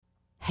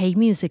Hey,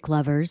 music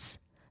lovers.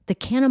 The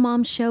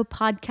Cannabis Show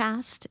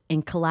podcast,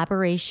 in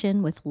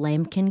collaboration with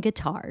Lambkin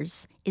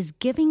Guitars, is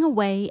giving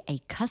away a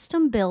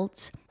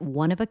custom-built,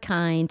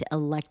 one-of-a-kind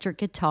electric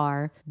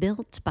guitar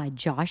built by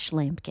Josh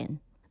Lambkin.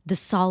 The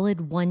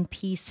solid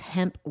one-piece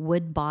hemp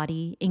wood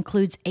body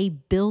includes a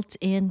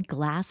built-in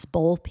glass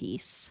bowl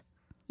piece.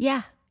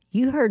 Yeah,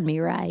 you heard me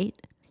right.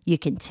 You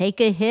can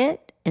take a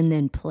hit and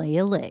then play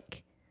a lick.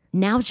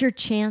 Now's your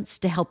chance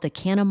to help the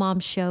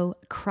Cannabis Show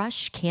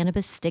crush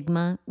cannabis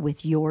stigma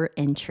with your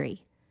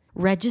entry.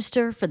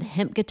 Register for the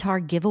hemp guitar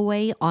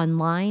giveaway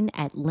online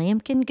at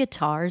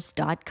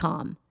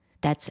lambkinguitars.com.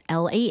 That's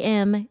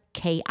LAMKIN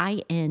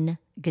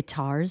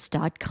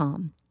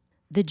guitars.com.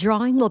 The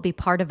drawing will be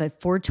part of a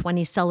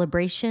 420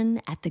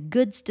 celebration at the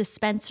Goods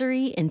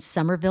Dispensary in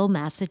Somerville,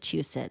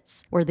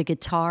 Massachusetts, where the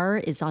guitar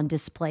is on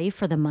display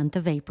for the month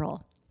of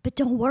April. But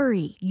don't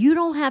worry, you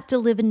don't have to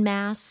live in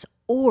Mass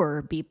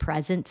or be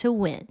present to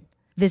win.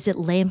 Visit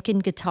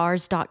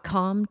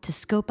lambkinguitars.com to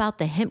scope out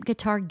the hemp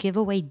guitar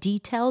giveaway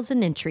details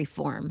and entry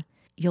form.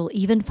 You'll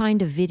even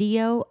find a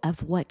video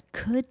of what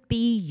could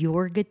be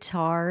your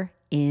guitar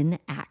in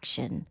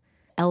action.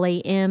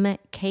 LAMKIN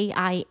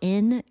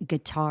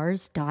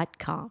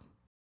guitars.com.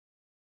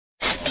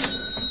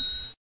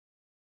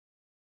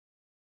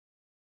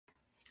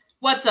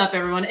 What's up,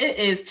 everyone? It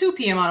is 2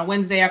 p.m. on a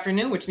Wednesday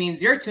afternoon, which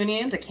means you're tuning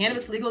in to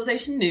Cannabis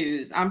Legalization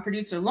News. I'm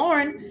producer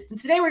Lauren, and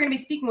today we're going to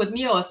be speaking with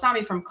Mio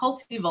Asami from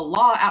Cultiva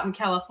Law out in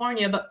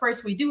California. But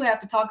first, we do have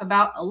to talk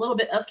about a little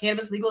bit of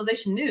cannabis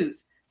legalization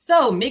news.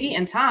 So, Miggy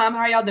and Tom,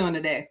 how are y'all doing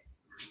today?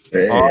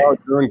 Hey. Oh,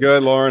 doing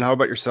good, Lauren. How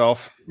about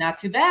yourself? Not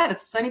too bad.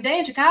 It's a sunny day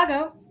in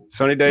Chicago.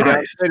 Sunny day down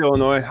in state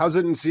Illinois. How's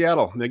it in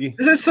Seattle, Miggy?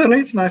 It's sunny.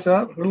 It's nice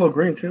out. A little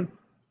green, too.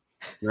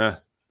 Yeah,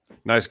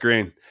 nice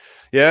green.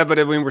 Yeah, but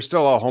I mean, we're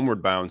still all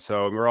homeward bound,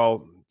 so we're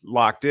all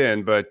locked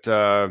in. But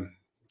there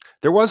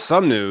was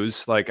some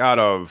news, like out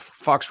of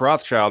Fox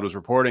Rothschild was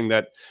reporting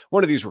that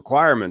one of these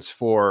requirements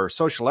for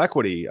social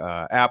equity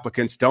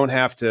applicants you don't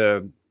have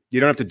to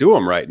do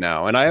them right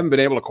now. And I haven't been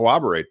able to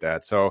corroborate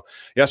that. So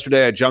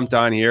yesterday I jumped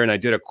on here and I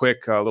did a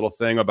quick little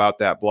thing about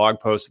that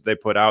blog post that they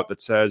put out that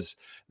says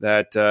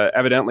that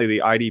evidently the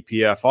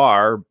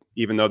IDPFR,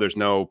 even though there's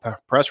no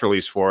press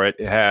release for it,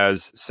 it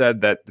has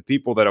said that the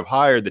people that have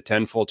hired the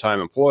 10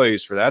 full-time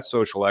employees for that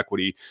social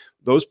equity,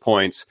 those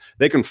points,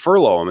 they can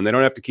furlough them and they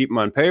don't have to keep them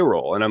on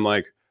payroll. And I'm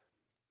like,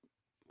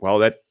 well,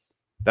 that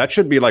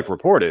should be like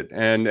reported.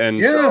 And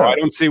yeah. So I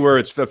don't see where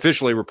it's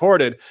officially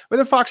reported. But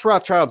then Fox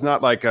Rothschild's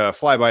not like a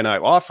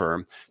fly-by-night law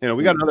firm. You know,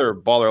 we got another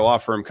baller law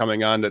firm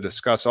coming on to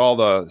discuss all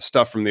the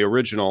stuff from the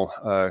original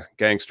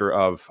gangster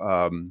of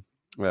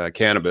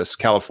cannabis,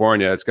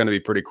 California. It's going to be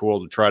pretty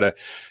cool to try to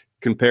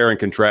compare and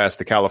contrast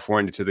the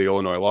California to the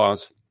Illinois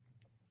laws.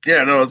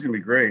 Yeah, no, it's gonna be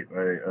great.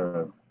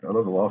 I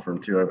love the law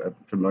firm too. I'm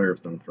familiar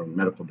with them from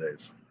medical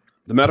days.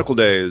 The medical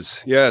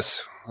days,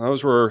 yes,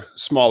 those were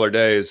smaller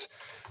days.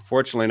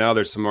 Fortunately, now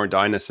there's some more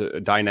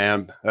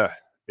dynamic.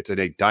 It's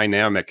a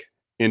dynamic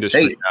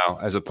industry now,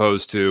 as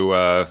opposed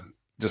to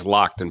just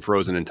locked and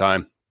frozen in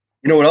time.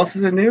 You know what else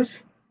is in news?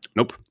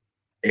 Nope.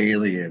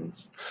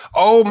 Aliens.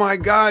 Oh my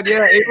God!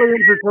 Yeah,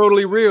 aliens are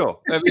totally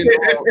real. I mean,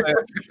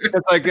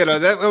 it's like, you know,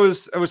 it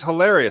was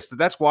hilarious.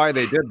 That's why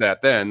they did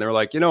that. Then they're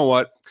like, you know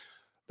what?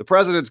 The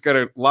president's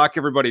gonna lock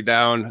everybody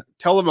down,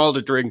 tell them all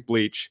to drink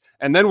bleach,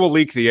 and then we'll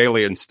leak the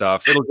alien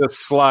stuff. It'll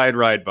just slide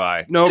right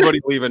by. Nobody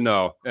will even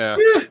know. Yeah,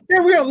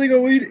 we got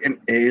legal weed and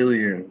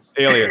aliens.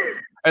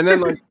 And then,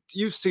 like,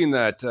 you've seen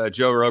that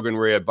Joe Rogan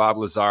where he had Bob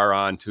Lazar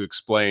on to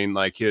explain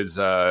like his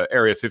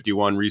Area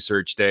 51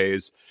 research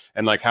days.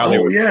 And like how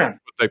they'd be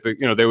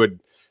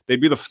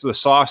the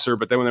saucer,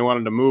 but then when they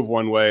wanted to move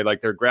one way,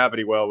 like their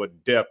gravity well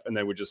would dip and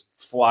they would just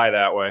fly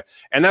that way.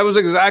 And that was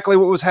exactly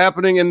what was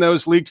happening in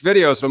those leaked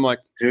videos. So I'm like,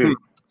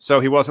 so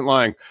he wasn't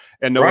lying,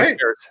 and no one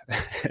cares.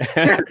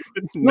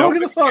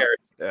 Nobody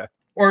cares. Yeah.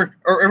 Or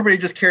everybody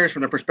just cares from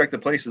their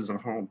prospective places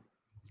at home.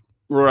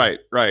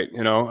 Right.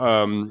 You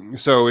know,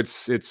 so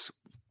it's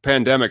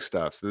pandemic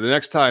stuff. So the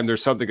next time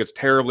there's something that's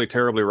terribly,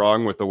 terribly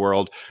wrong with the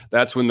world,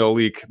 that's when they'll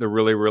leak the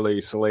really, really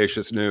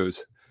salacious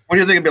news. What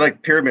do you think it'd be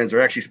like? Pyramids are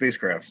actually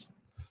spacecrafts?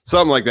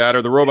 Something like that,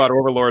 or the robot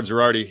overlords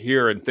are already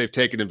here and they've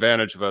taken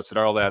advantage of us and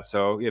all that.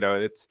 So, you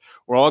know,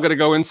 we're all going to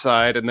go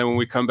inside, and then when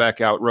we come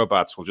back out,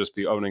 robots will just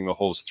be owning the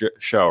whole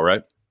show,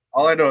 right?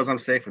 All I know is I'm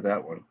safe with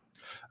that one.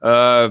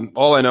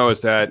 All I know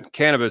is that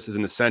cannabis is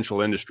an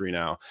essential industry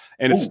now,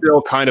 and it's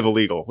still kind of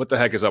illegal. What the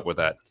heck is up with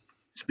that?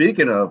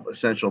 Speaking of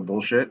essential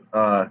bullshit,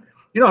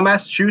 in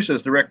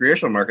Massachusetts, the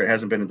recreational market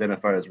hasn't been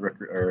identified as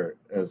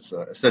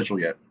essential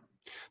yet.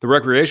 The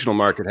recreational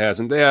market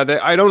hasn't. Yeah,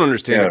 I don't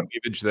understand the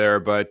cleavage there,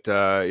 but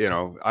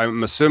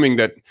I'm assuming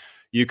that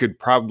you could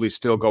probably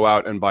still go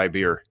out and buy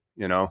beer.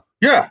 You know?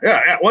 Yeah.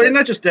 Well, and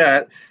not just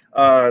that,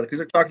 because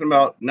they're talking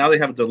about now they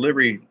have a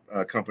delivery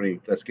company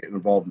that's getting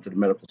involved into the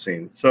medical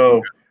scene.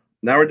 So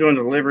now we're doing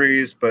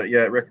deliveries, but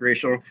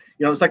recreational.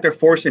 It's like they're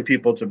forcing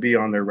people to be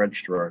on their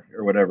registrar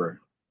or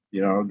whatever.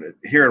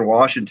 Here in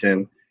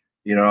Washington,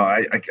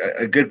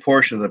 a good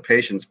portion of the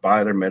patients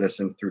buy their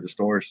medicine through the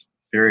stores,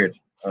 period.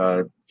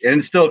 and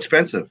it's still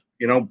expensive.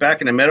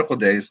 Back in the medical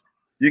days,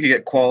 you could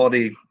get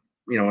quality,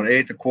 an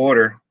eighth, a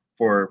quarter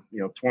for,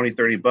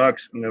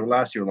 $20-$30, and it'll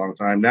last you a long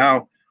time.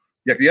 Now,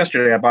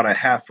 yesterday I bought a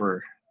half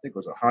for, I think it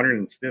was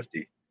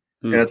 150,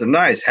 and it's a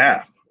nice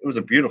half. It was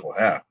a beautiful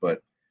half,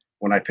 but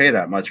when I pay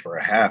that much for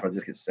a half, I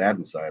just get sad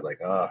inside. Like,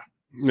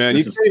 man,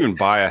 you can't even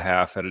buy a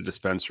half at a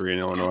dispensary in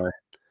Illinois.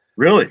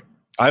 Really?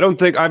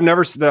 I've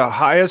never seen the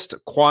highest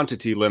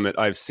quantity limit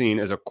I've seen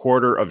is a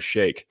quarter of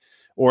shake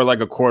or like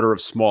a quarter of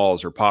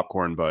smalls or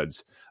popcorn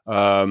buds.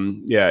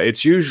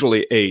 It's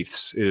usually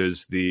eighths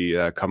is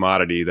the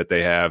commodity that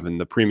they have,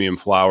 and the premium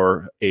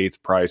flower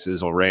eighth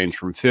prices will range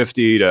from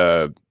 50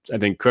 to, I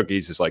think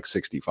cookies is like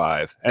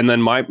 65. And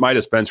then my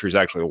dispensary is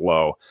actually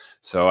low.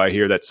 So I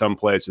hear that some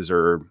places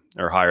are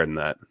higher than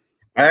that.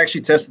 I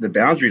actually tested the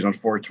boundaries on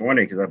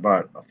 420 because I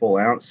bought a full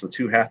ounce, so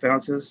 2 half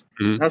ounces.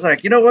 Mm-hmm. I was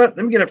like, you know what?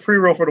 Let me get a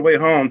pre-roll for the way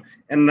home.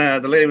 And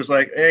the lady was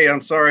like, hey,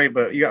 I'm sorry,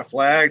 but you got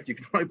flagged. You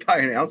can only buy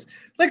an ounce.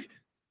 Like,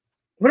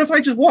 what if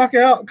I just walk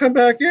out and come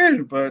back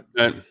in? But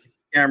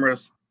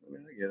cameras,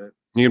 I get it.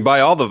 You can buy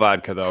all the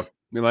vodka, though.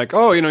 You're like,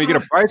 oh, you get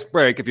a price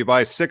break if you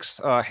buy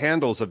 6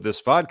 handles of this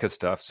vodka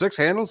stuff. 6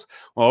 handles?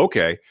 Well,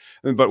 okay.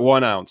 But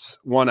 1 ounce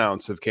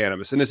of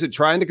cannabis. And is it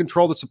trying to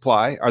control the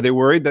supply? Are they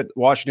worried that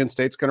Washington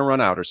State's going to run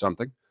out or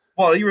something?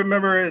 Well, you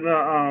remember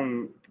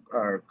in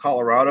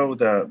Colorado,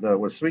 the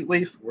with Sweet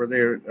Leaf, where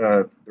they're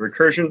the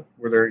recursion,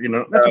 where they're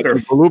that's what they're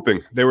the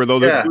looping. They're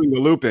doing the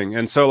looping,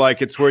 and so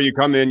like it's where you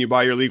come in, you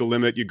buy your legal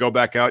limit, you go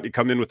back out, you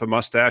come in with a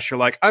mustache. You're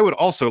like, I would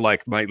also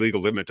like my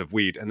legal limit of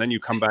weed, and then you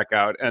come back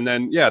out, and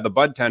then the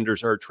bud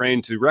tenders are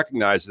trained to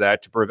recognize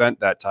that to prevent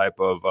that type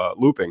of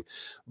looping.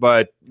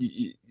 But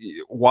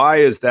why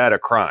is that a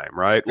crime,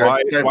 right?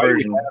 Why do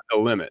we have the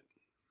limit?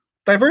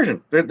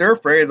 Diversion. They're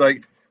afraid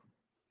like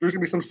there's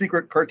going to be some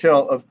secret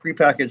cartel of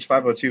prepackaged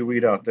 502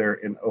 weed out there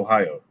in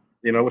Ohio,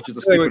 which is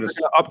the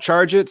stupidest.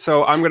 Upcharge it.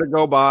 So I'm going to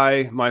go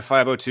buy my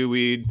 502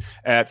 weed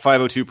at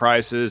 502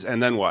 prices.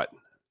 And then what?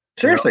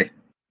 Seriously.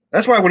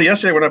 That's why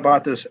yesterday when I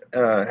bought this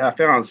half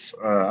ounce,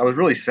 I was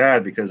really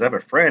sad because I have a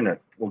friend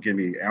that will give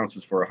me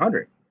ounces for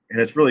 100,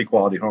 and it's really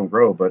quality home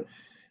grow. But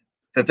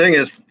the thing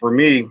is, for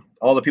me,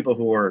 all the people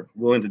who are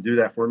willing to do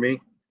that for me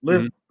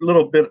live a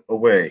little bit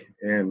away.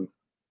 And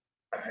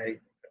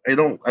I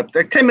don't,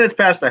 like 10 minutes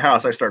past the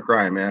house, I start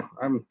crying, man.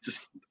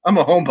 I'm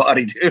a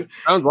homebody, dude.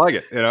 Sounds like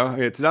it.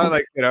 It's not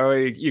like,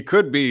 you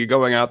could be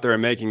going out there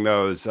and making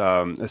those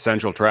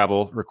essential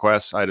travel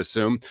requests, I'd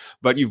assume.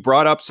 But you've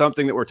brought up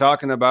something that we're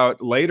talking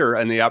about later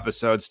in the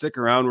episode. Stick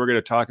around. We're going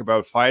to talk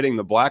about fighting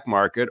the black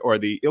market or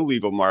the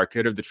illegal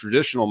market or the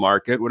traditional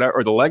market, whatever,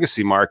 or the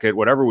legacy market,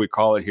 whatever we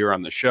call it here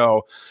on the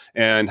show,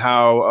 and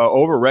how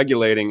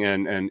over-regulating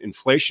and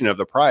inflation of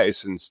the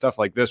price and stuff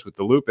like this with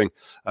the looping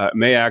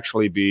may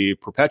actually be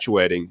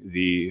perpetuating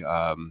the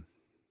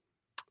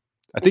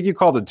I think you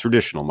call it the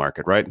traditional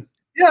market, right?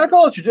 Yeah, I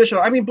call it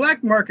traditional. I mean,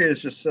 black market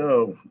is just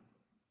so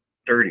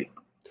dirty.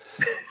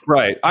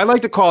 Right. I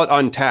like to call it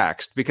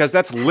untaxed because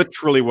that's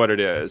literally what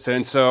it is.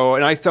 And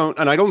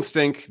I don't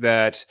think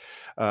that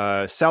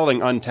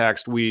selling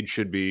untaxed weed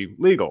should be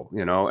legal,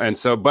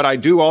 but I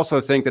do also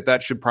think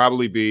that should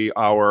probably be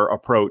our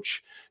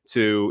approach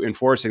to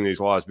enforcing these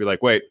laws. Be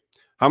like, wait,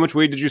 how much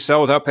weed did you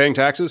sell without paying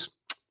taxes?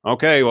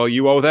 Okay, well,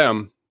 you owe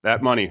them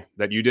that money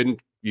that you didn't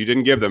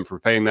give them for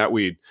paying that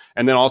weed.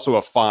 And then also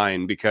a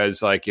fine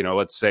because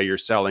let's say you're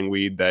selling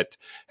weed that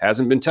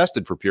hasn't been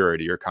tested for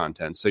purity or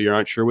content. So you're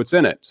not sure what's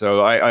in it.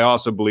 So I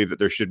also believe that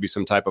there should be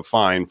some type of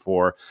fine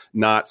for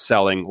not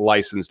selling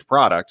licensed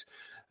product.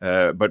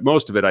 But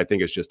most of it, I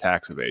think, is just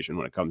tax evasion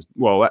when it comes.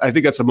 Well, I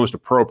think that's the most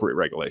appropriate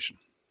regulation.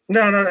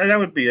 No, that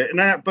would be it.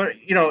 But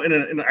in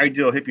an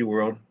ideal hippie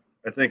world,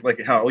 I think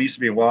like how it used to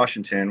be in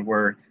Washington,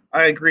 where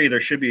I agree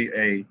there should be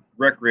a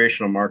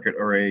recreational market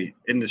or a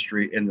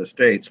industry in the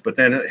States. But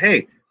then,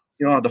 hey,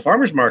 the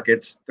farmers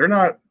markets, they're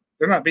not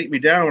beating me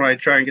down when I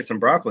try and get some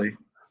broccoli.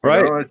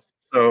 Right.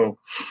 So,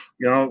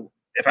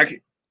 if I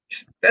could,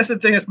 that's the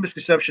thing that's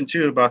misconception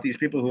too about these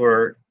people who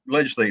are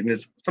legislating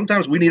is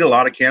sometimes we need a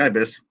lot of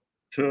cannabis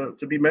to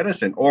be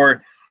medicine,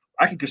 or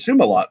I can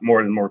consume a lot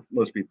more than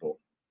most people.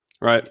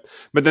 Right.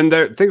 But then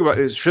think about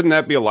it. Shouldn't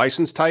that be a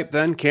license type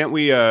then? Can't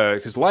we?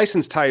 Because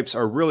license types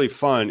are really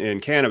fun in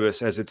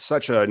cannabis as it's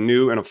such a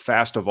new and a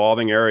fast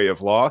evolving area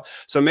of law.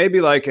 So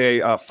maybe like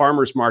a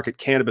farmer's market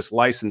cannabis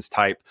license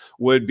type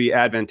would be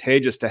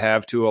advantageous to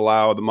have to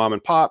allow the mom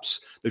and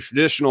pops, the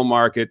traditional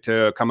market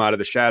to come out of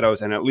the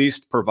shadows and at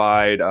least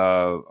provide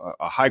a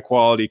high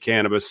quality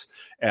cannabis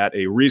at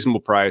a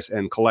reasonable price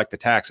and collect the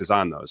taxes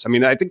on those. I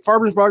mean, I think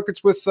farmers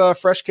markets with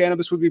fresh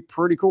cannabis would be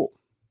pretty cool.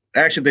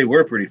 Actually, they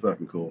were pretty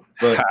fucking cool.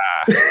 But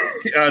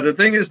the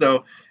thing is,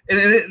 though, and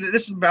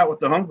this is about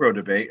with the home grow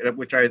debate,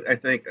 which I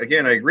think,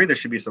 again, I agree there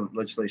should be some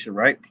legislation,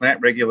 right?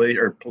 Plant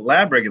regulation or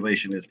lab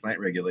regulation is plant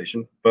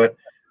regulation. But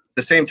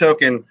the same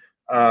token,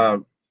 at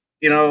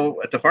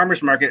the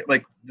farmer's market,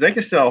 like they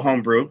can sell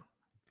home brew,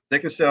 they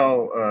can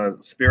sell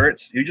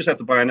spirits. You just have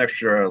to buy an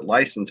extra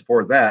license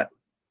for that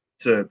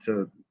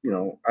to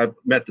I've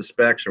met the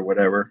specs or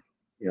whatever,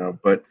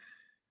 but,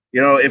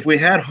 if we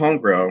had home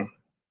grow,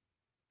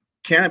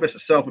 cannabis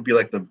itself would be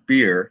like the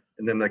beer,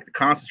 and then like the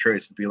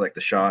concentrates would be like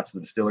the shots, the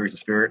distilleries, the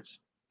spirits.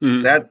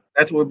 Mhm.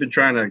 That's what we've been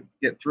trying to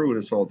get through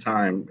this whole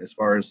time, as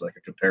far as like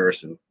a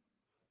comparison,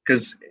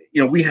 because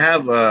we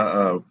have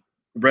a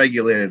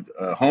regulated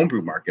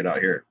homebrew market out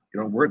here.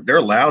 They're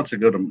allowed to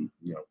go to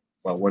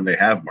well, when they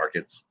have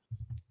markets.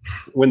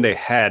 When they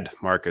had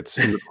markets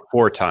in the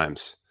before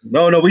times.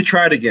 No, we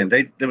tried again.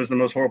 That was the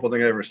most horrible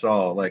thing I ever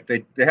saw. Like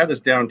they had this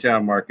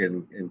downtown market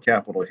in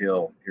Capitol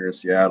Hill here in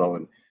Seattle,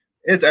 and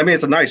it's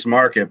a nice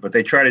market, but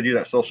they try to do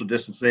that social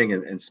distancing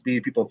and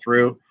speed people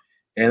through,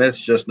 and it's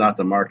just not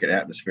the market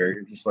atmosphere.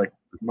 You're just like,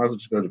 might as well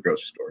just go to the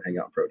grocery store, hang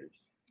out in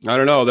produce. I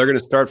don't know. They're going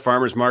to start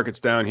farmers markets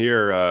down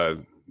here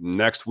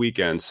next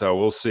weekend, so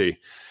we'll see.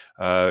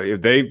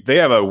 They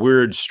have a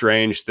weird,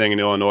 strange thing in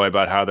Illinois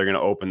about how they're going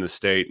to open the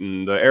state,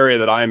 and the area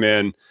that I'm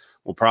in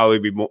will probably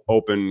be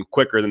open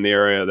quicker than the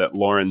area that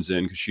Lauren's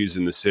in because she's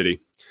in the city.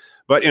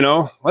 But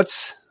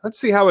let's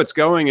see how it's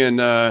going in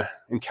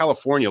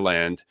California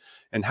land,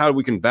 and how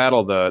we can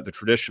battle the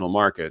traditional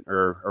market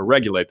or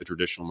regulate the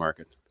traditional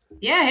market.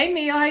 Yeah. Hey,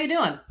 Mio, how you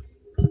doing?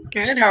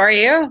 Good. How are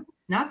you?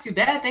 Not too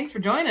bad. Thanks for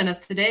joining us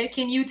today.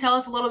 Can you tell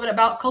us a little bit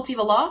about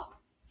Cultiva Law?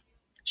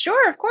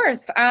 Sure, of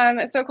course.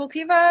 So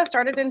Cultiva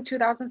started in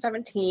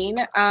 2017,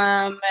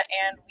 and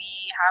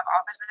we have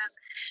offices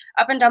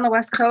up and down the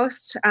West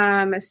Coast.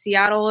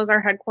 Seattle is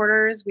our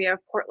headquarters. We have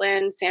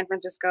Portland, San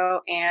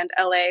Francisco, and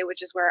LA,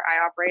 which is where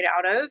I operate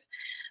out of.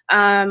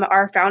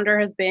 Our founder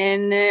has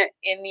been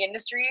in the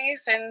industry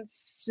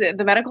since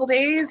the medical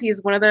days.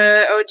 He's one of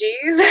the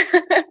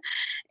OGs.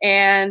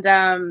 And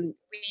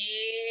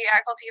we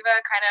at Cultiva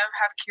kind of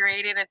have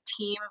curated a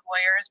team of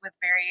lawyers with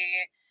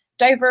very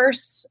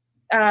diverse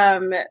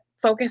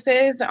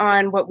focuses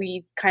on what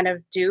we kind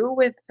of do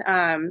with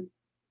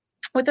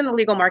within the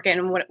legal market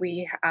and what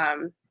we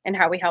and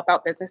how we help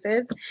out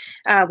businesses.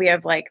 We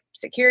have like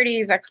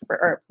securities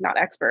not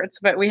experts,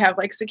 but we have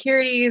like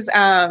securities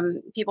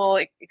people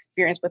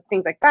experienced with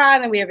things like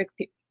that, and we have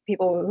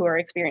people who are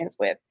experienced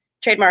with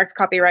trademarks,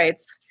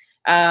 copyrights,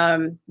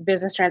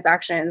 business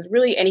transactions,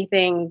 really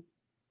anything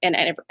and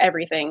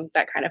everything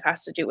that kind of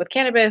has to do with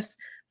cannabis,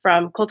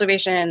 from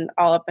cultivation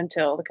all up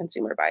until the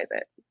consumer buys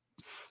it.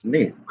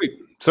 Neat.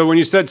 So when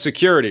you said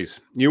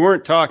securities, you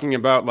weren't talking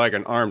about like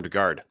an armed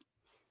guard.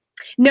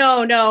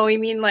 No, we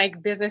mean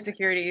like business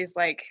securities,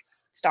 like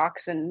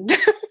stocks and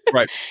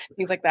right,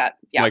 things like that.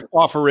 Yeah, like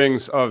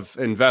offerings of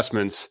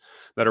investments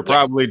that are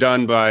probably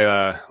done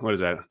by what is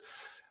that?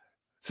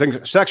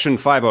 Section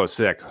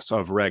 506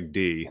 of Reg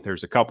D.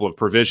 There's a couple of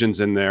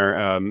provisions in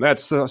there.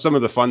 That's some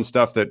of the fun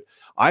stuff that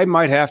I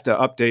might have to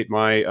update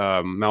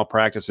my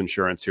malpractice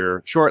insurance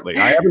here shortly.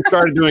 I haven't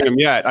started doing them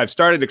yet. I've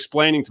started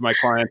explaining to my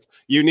clients,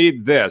 you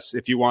need this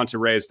if you want to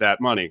raise that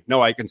money.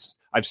 No,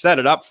 I've set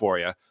it up for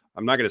you.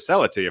 I'm not going to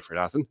sell it to you for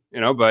nothing,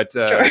 but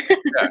sure.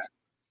 Yeah.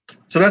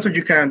 So that's what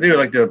you kind of do,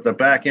 like the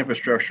back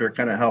infrastructure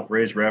kind of help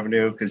raise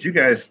revenue, because you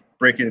guys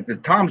because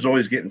Tom's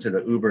always getting to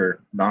the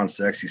uber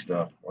non-sexy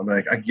stuff. I'm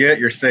like, I get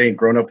you're saying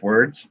grown-up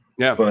words,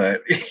 yeah,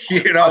 but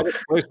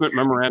placement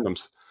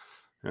memorandums.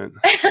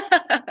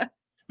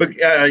 But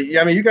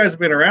you guys have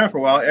been around for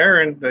a while.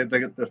 Aaron,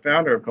 the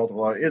founder of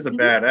Cultiva, is a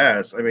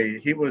badass. I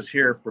mean, he was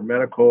here for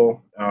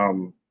medical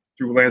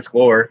through Lance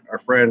Glore, our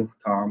friend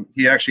Tom.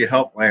 He actually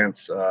helped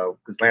Lance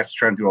because Lance was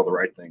trying to do all the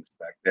right things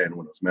back then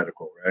when it was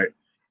medical, right?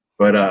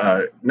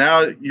 But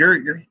now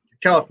you're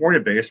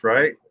California based,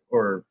 right?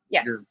 Or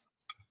yes, you're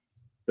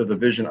the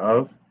division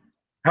of.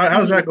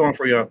 How's that going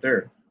for you out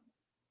there?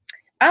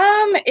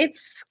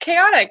 It's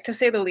chaotic to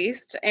say the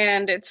least,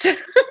 and it's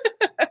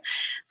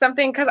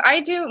something because I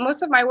do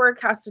most of my work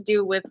has to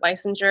do with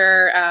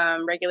licensure,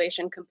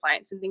 regulation,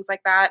 compliance, and things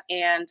like that.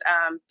 And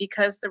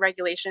because the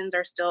regulations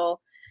are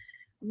still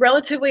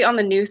relatively on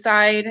the new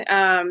side,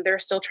 they're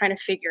still trying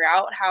to figure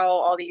out how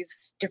all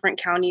these different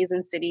counties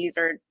and cities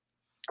are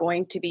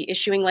going to be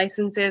issuing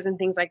licenses and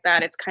things like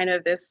that. It's kind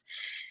of this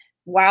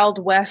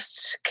Wild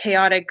West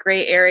chaotic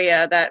gray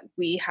area that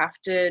we have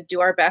to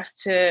do our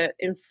best to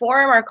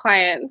inform our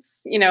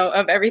clients,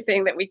 of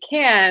everything that we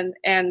can,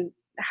 and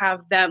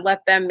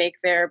let them make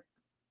their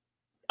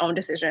own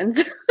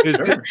decisions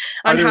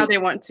on how they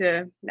want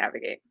to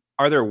navigate.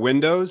 Are there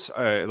windows?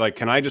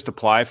 Can I just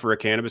apply for a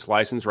cannabis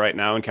license right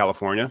now in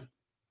California?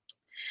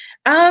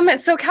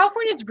 So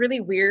California is really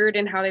weird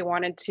in how they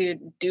wanted to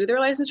do their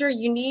licensure.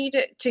 You need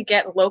to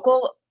get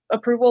local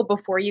approval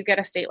before you get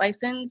a state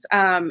license.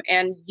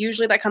 And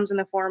usually that comes in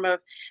the form of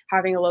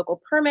having a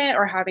local permit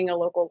or having a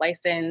local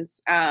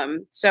license.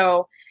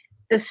 So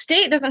the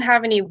state doesn't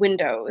have any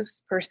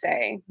windows per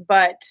se,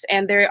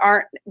 and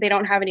they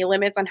don't have any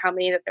limits on how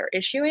many that they're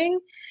issuing.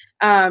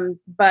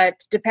 But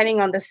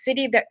depending on the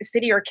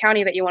city or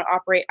county that you want to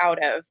operate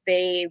out of,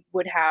 they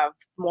would have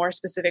more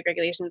specific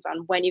regulations on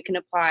when you can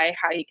apply,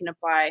 how you can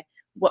apply,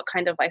 what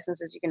kind of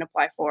licenses you can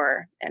apply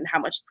for, and how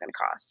much it's going to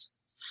cost.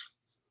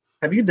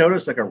 Have you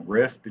noticed like a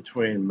rift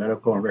between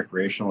medical and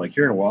recreational? Like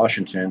here in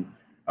Washington,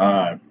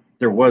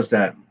 there was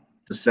that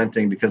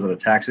dissenting because of the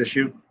tax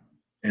issue.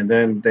 And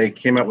then they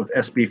came out with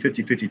SB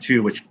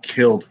 5052, which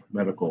killed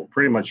medical,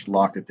 pretty much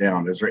locked it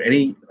down. Is there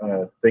any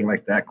thing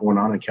like that going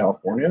on in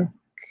California?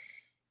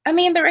 I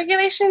mean, the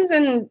regulations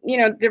and,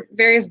 the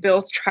various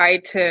bills try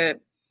to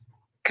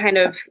kind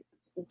of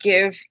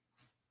they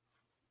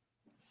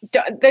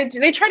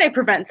try to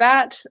prevent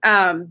that.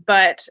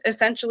 But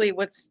essentially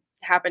what's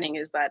happening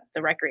is that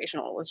the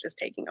recreational is just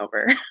taking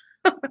over,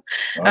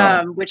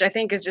 Wow. which I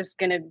think is just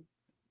going to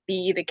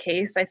be the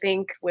case, I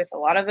think, with a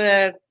lot of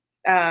the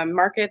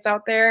markets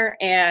out there.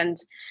 And,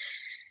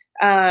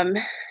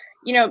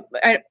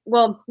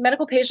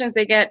 medical patients,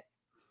 they get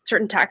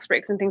certain tax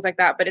breaks and things like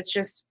that, but it's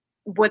just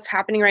what's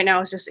happening right now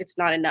is just, it's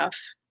not enough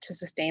to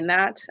sustain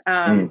that.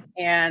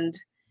 And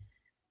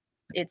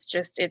it's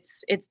just,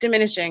 it's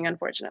diminishing,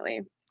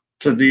 unfortunately.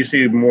 So do you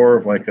see more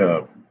of like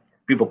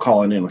people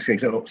calling in, like say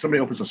somebody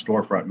opens a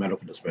storefront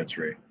medical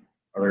dispensary?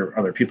 Are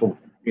there people,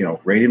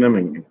 rating them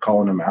and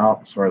calling them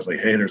out as far as like,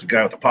 hey, there's a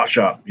guy with a pot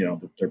shop,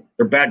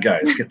 they're bad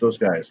guys, get those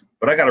guys.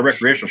 But I got a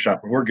recreational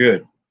shop and we're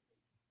good.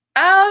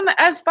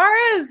 As far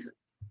as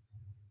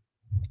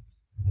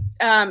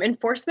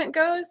enforcement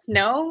goes,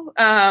 no.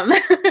 And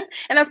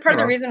that's part of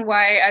the reason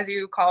why, as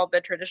you call,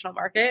 the traditional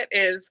market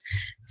is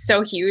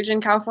so huge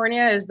in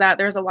California, is that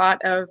there's a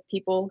lot of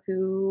people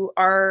who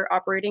are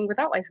operating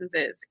without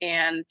licenses,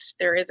 and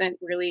there isn't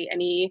really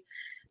any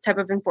type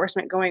of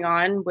enforcement going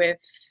on with,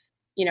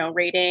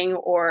 rating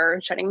or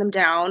shutting them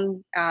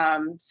down.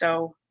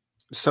 So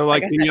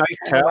like, can you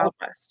tell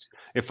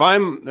if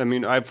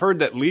I've heard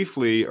that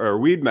Leafly or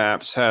Weed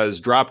Maps has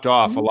dropped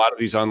off a lot of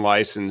these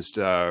unlicensed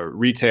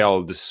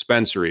retail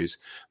dispensaries.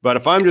 But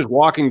if I'm just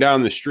walking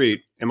down the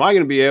street, am I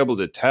going to be able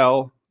to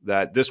tell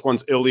that this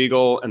one's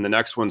illegal and the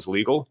next one's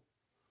legal?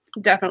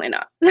 Definitely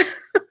not.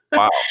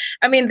 Wow.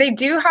 They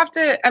do have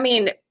to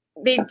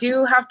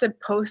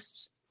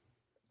post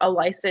a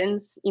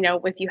license.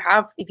 If you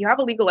have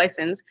a legal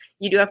license,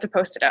 you do have to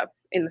post it up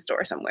in the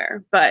store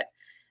somewhere. But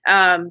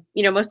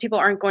most people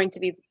aren't going to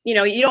be, you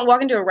don't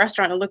walk into a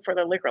restaurant and look for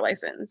the liquor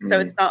license.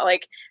 So it's not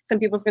like some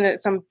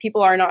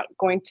people are not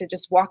going to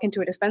just walk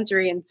into a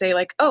dispensary and say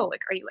like, oh, like,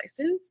 are you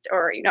licensed?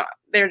 Or,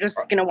 they're just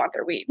going to want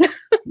their weed.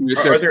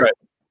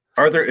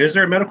 Is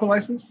there a medical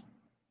license?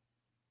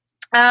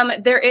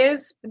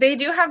 They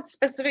do have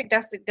specific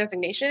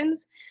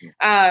designations.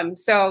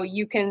 So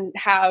you can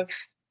have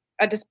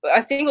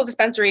a single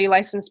dispensary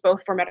licensed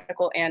both for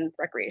medical and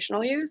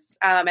recreational use.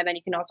 And then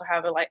you can also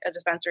have a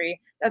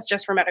dispensary that's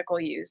just for medical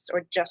use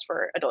or just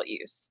for adult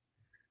use.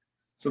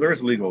 So there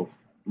is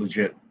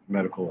legit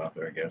medical out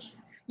there, I guess.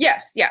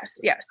 Yes.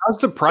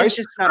 How's the price? It's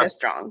just not as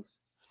strong.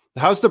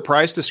 How's the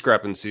price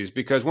discrepancies?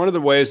 Because one of the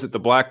ways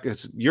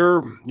that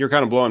you're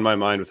kind of blowing my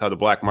mind with how the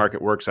black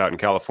market works out in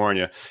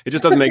California. It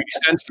just doesn't make any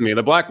sense to me.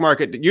 The black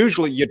market,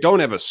 usually you don't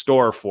have a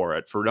store for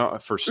it for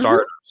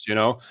starters,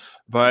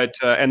 but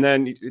and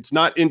then it's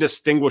not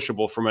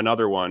indistinguishable from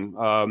another one.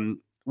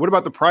 What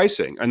about the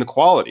pricing and the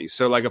quality?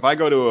 So like if I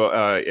go to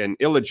an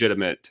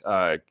illegitimate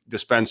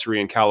dispensary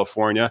in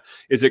California,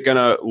 is it going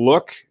to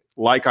look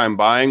like I'm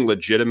buying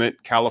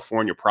legitimate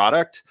California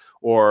product,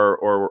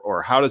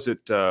 or how does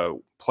it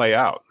play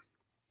out?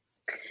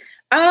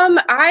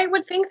 I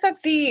would think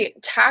that the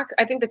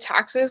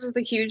taxes is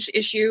the huge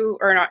issue,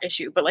 or not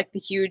issue, but like the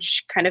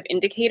huge kind of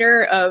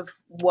indicator of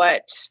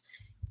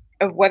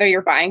whether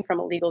you're buying from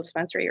a legal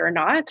dispensary or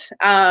not.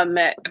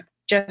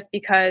 Just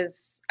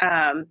because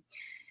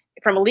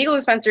from a legal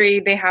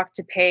dispensary, they have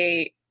to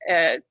pay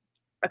a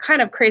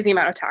kind of crazy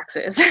amount of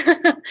taxes.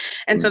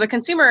 And so the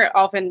consumer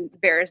often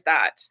bears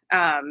that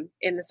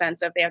in the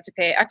sense of they have to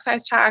pay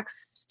excise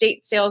tax,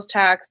 state sales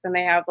tax, then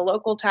they have the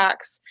local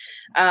tax,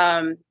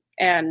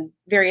 and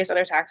various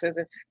other taxes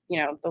if,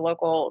 the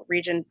local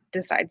region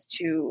decides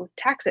to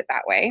tax it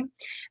that way.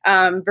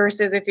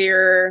 Versus if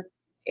you're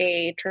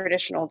a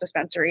traditional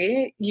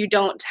dispensary, you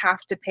don't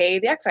have to pay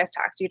the excise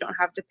tax. You don't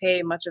have to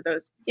pay much of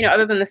those,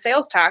 other than the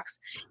sales tax,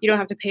 you don't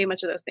have to pay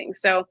much of those things.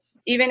 So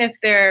even if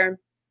the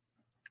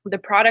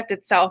product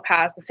itself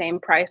has the same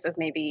price as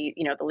maybe,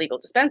 the legal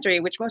dispensary,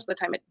 which most of the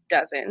time it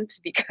doesn't,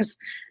 because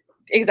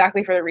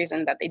exactly for the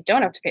reason that they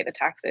don't have to pay the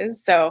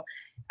taxes. So,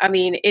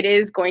 it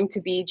is going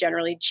to be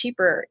generally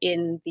cheaper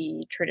in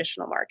the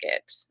traditional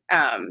market.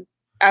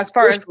 As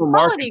far as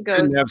quality goes,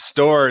 didn't have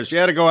stores. You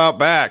had to go out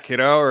back,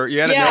 or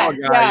you had to know a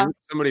guy in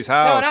somebody's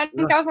house. No, not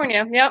in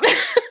California. Yep.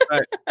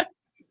 Right.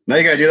 Now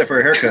you got to do that for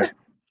a haircut.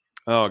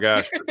 Oh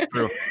gosh,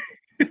 true.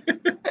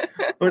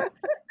 But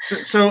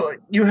so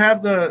you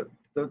have the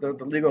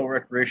legal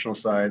recreational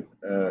side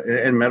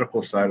and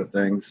medical side of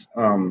things,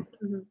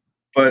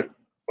 but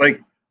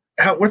like,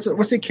 what's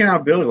the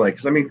accountability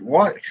like?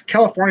 Because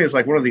California is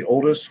like one of the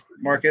oldest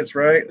markets,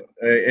 right?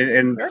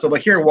 And Sure. So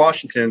like here in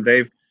Washington,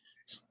 they've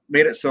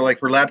made it so like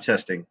for lab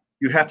testing,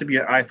 you have to be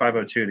an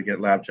I-502 to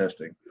get lab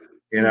testing,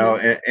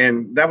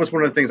 and that was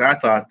one of the things I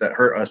thought that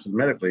hurt us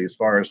medically, as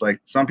far as like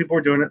some people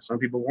were doing it, some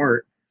people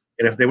weren't.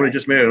 And if they would have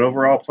just made an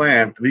overall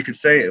plan, we could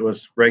say it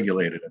was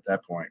regulated at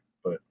that point,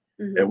 but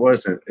it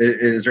wasn't.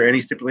 Is there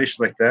any stipulations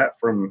like that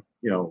from,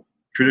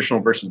 traditional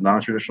versus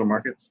non-traditional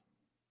markets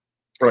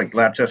for like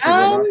lab testing?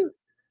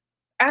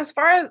 As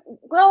far as,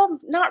 well,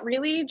 not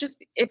really.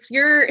 Just if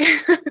you're,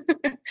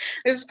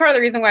 this is part of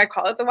the reason why I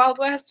call it the Wild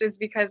West, is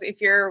because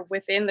if you're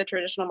within the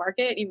traditional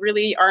market, you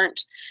really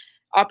aren't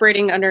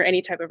operating under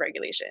any type of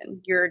regulation.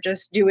 You're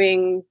just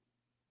doing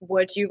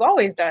what you've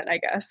always done, I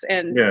guess.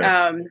 And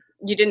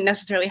you didn't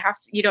necessarily have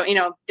to, you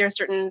don't, there's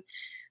certain,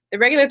 the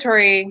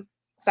regulatory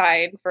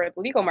side for the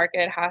legal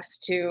market has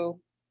to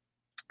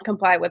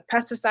comply with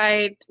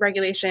pesticide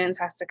regulations,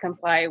 has to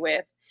comply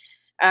with,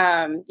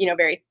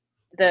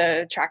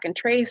 the track and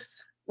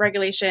trace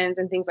regulations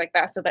and things like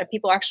that, so that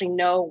people actually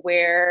know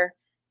where,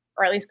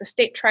 or at least the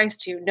state tries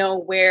to know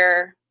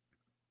where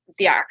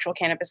the actual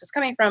cannabis is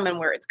coming from and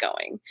where it's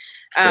going.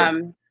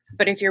 Sure.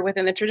 But if you're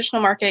within the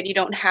traditional market, you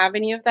don't have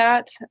any of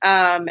that.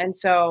 And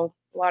so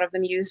a lot of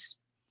them use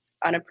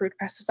unapproved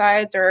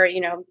pesticides, or,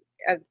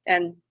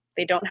 and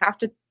they don't have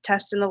to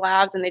test in the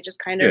labs, and they just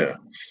kind of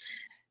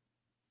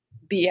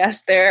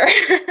BS their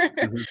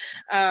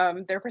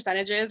their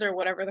percentages or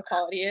whatever the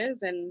quality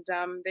is, and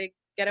they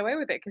get away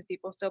with it because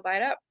people still buy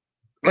it up.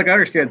 Like, I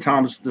understand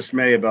Tom's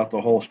dismay about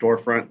the whole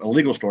storefront,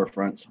 illegal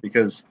storefronts,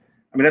 because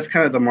I mean that's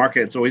kind of the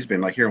market it's always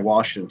been, like here in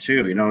Washington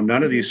too.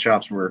 None of these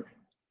shops were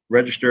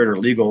registered or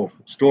legal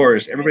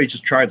stores. Everybody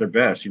just tried their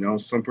best.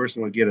 Some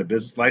person would get a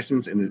business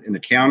license in the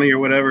county or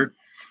whatever.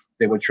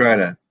 They would try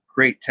to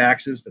create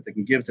taxes that they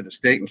can give to the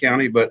state and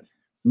county, but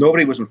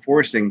nobody was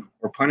enforcing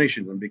or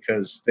punishing them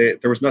because there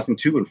was nothing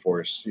to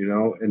enforce,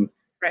 and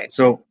right.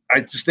 So I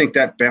just think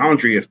that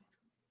boundary,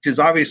 because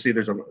obviously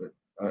there's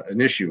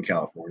an issue in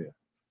California.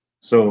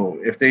 So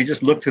if they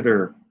just look to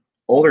their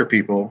older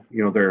people,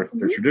 their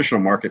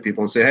traditional market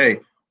people, and say, hey,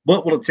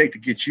 what will it take to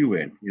get you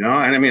in? And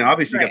I mean,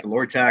 obviously you got the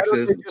lower taxes.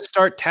 Why don't they just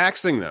start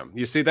taxing them?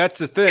 You see, that's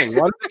the thing.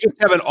 Why don't they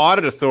just have an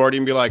audit authority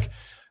and be like,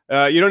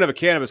 you don't have a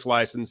cannabis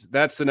license,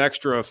 that's an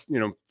extra,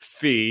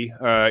 fee,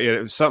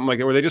 something like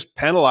that, where they just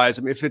penalize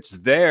them if it's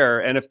there.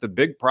 And if the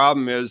big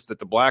problem is that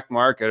the black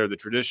market or the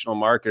traditional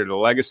market or the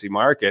legacy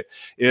market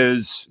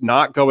is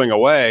not going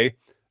away,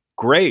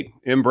 great.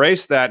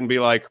 Embrace that and be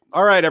like,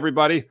 all right,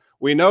 everybody,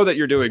 we know that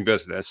you're doing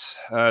business.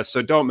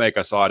 So don't make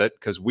us audit,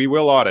 because we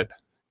will audit.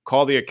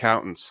 Call the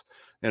accountants,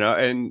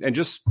 and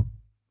just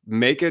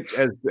make it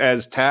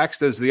as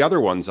taxed as the other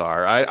ones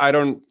are.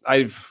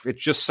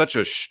 It's just such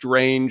a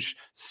strange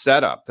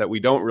setup that we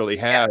don't really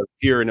have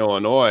here in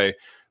Illinois,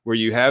 where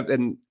you have,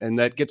 and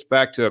that gets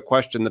back to a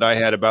question that I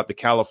had about the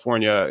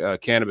California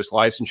cannabis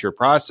licensure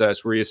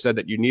process, where you said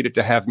that you needed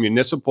to have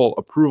municipal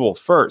approval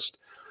first.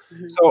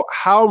 Mm-hmm. So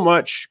how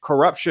much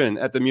corruption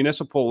at the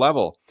municipal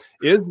level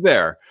is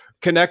there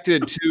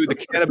connected to the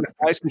cannabis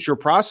licensure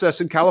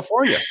process in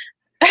California?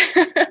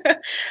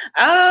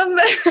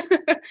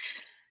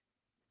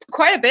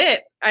 Quite a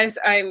bit.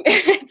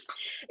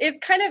 It's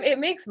kind of, it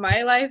makes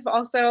my life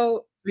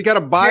also. You got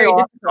to buy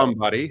off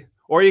somebody,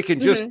 or you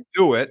can just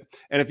do it.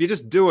 And if you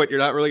just do it, you're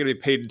not really going to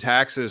be paid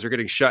taxes or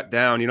getting shut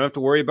down. You don't have to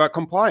worry about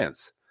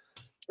compliance.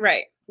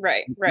 Right.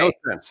 No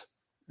sense.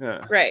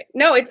 Yeah. Right.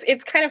 No,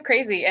 it's kind of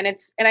crazy, and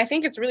I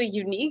think it's really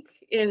unique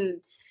in,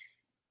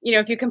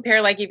 if you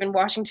compare like even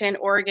Washington,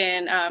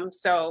 Oregon.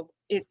 So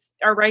it's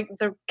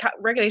the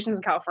regulations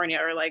in California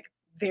are like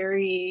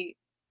very.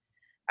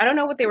 I don't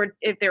know if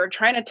they were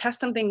trying to test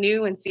something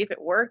new and see if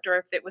it worked, or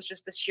if it was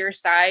just the sheer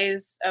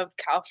size of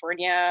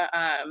California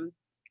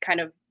kind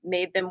of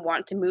made them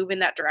want to move in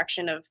that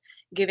direction of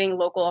giving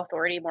local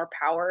authority more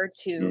power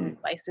to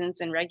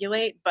license and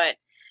regulate. But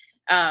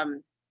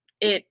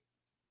it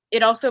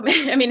also,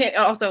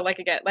 like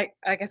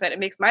I said, it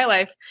makes my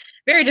life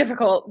very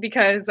difficult,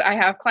 because I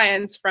have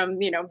clients from,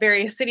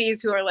 various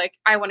cities who are like,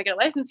 I want to get a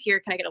license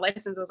here. Can I get a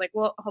license? I was like,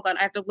 well, hold on.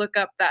 I have to look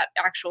up that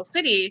actual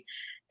city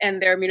and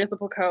their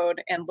municipal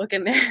code and look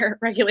in their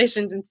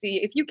regulations and see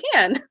if you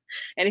can,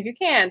 and if you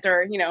can't,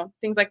 or,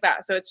 things like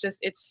that. So it's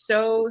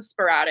so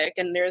sporadic,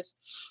 and there's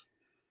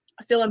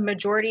still a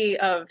majority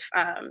of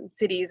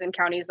cities and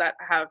counties that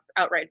have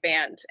outright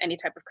banned any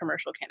type of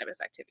commercial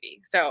cannabis activity.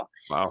 So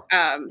wow.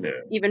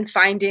 Even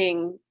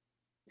finding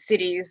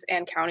cities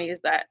and counties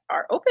that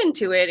are open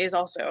to it is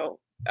also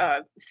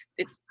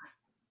it's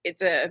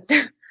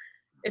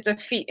a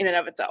feat in and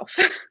of itself.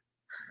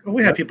 Well,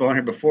 we had people on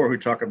here before who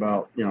talk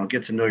about,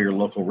 get to know your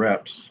local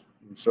reps.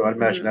 So I'd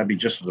imagine that'd be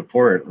just as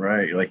important,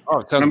 right? Like,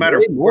 no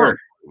matter what.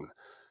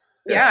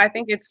 Yeah, I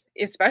think it's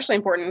especially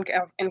important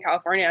in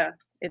California.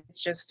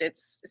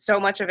 It's so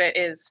much of it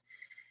is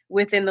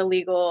within the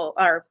legal,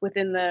 or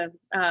within the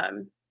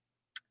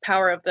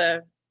power of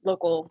the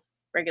local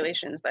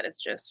regulations, that it's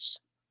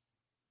just.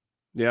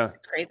 Yeah,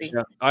 it's crazy.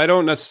 Yeah. I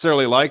don't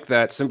necessarily like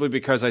that, simply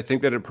because I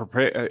think that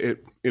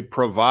it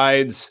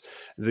provides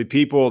the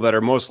people that are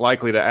most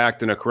likely to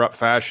act in a corrupt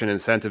fashion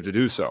incentive to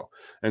do so.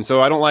 And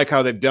so I don't like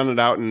how they've done it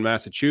out in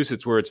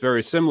Massachusetts, where it's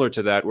very similar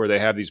to that, where they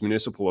have these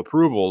municipal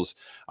approvals.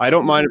 I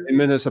don't mind if the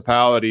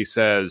municipality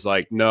says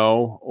like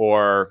no,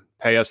 or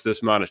pay us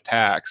this amount of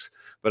tax,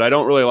 but I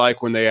don't really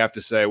like when they have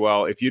to say,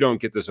 well, if you don't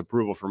get this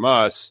approval from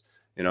us,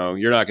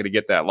 you're not going to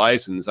get that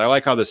license. I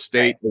like how the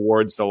state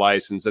awards the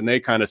license, and they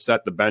kind of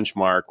set the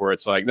benchmark where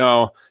it's like,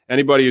 no,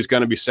 anybody who's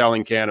going to be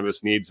selling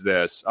cannabis needs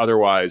this.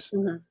 Otherwise,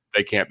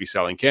 they can't be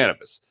selling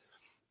cannabis.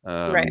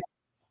 Right.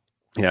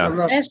 Yeah.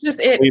 And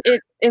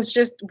it's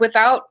just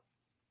without,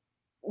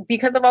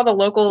 because of all the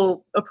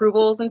local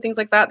approvals and things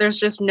like that, there's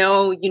just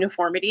no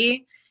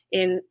uniformity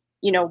in,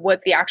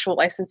 what the actual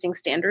licensing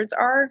standards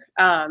are.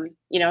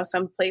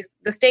 The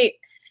state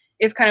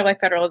is kind of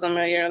like federalism.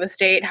 The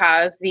state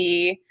has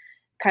the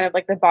kind of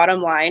like the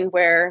bottom line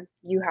where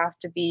you have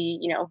to be,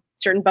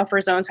 certain buffer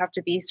zones have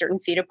to be certain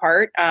feet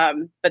apart.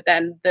 But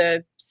then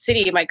the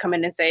city might come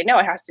in and say, no,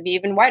 it has to be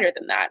even wider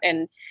than that.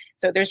 And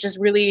so there's just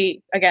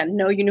really, again,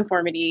 no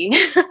uniformity.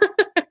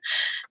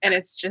 And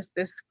it's just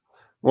this.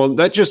 Well,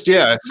 that just,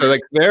 yeah. So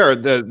like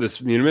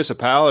this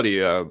municipality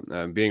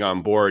being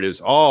on board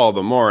is all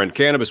the more, and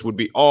cannabis would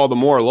be all the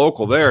more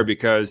local there,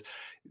 because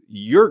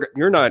you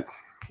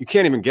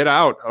can't even get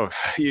out of,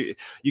 you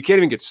can't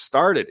even get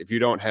started if you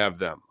don't have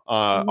them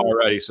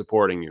already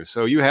supporting you.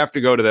 So you have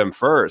to go to them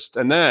first.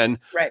 And then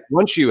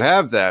once you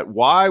have that,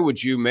 why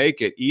would you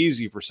make it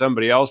easy for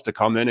somebody else to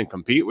come in and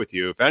compete with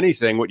you? If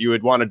anything, what you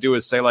would want to do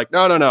is say like,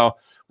 no,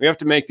 we have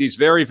to make these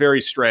very,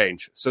 very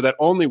strange so that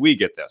only we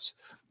get this.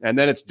 And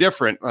then it's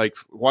different, like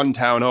one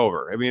town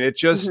over. I mean, it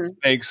just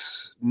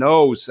makes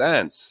no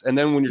sense. And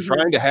then when you're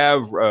trying to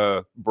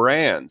have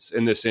brands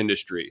in this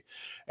industry,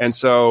 and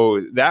so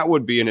that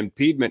would be an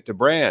impediment to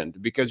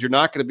brand, because you're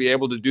not going to be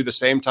able to do the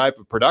same type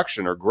of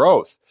production or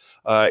growth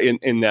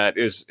in that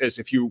as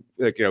if you,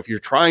 if you're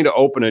trying to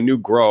open a new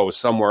grow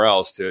somewhere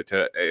else to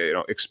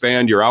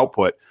expand your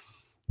output,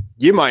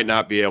 you might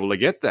not be able to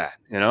get that.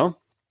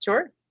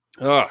 Sure.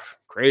 Oh,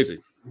 crazy!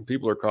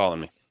 People are calling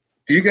me.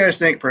 Do you guys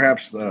think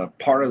perhaps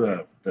part of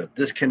the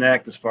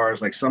disconnect, as far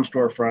as like some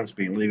storefronts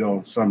being legal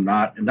and some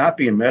not, and not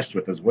being messed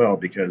with as well,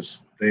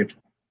 because they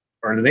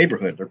are in the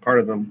neighborhood, they're part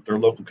of their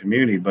local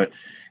community, but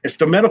it's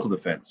the medical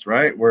defense,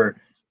 right? Where,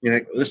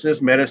 this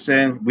is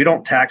medicine. We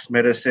don't tax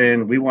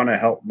medicine. We want to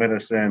help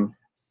medicine,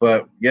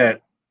 but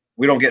yet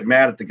we don't get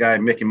mad at the guy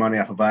making money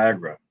off of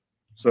Viagra.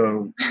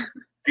 So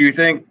do you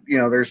think,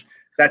 there's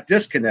that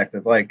disconnect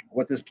of like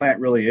what this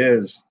plant really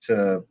is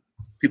to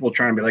people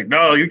trying to be like,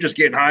 no, you're just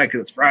getting high because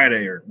it's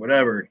Friday or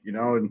whatever,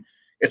 and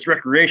it's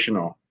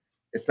recreational.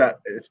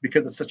 It's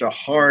because it's such a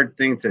hard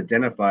thing to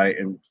identify,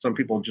 and some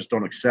people just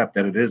don't accept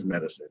that it is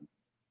medicine.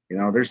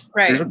 There's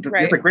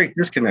a great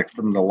disconnect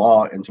from the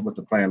law into what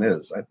the plan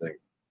is, I think.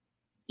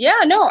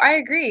 Yeah, no, I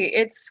agree.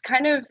 It's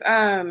kind of,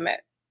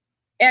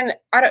 and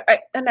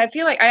I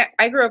feel like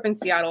I grew up in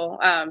Seattle,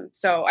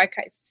 so I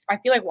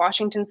feel like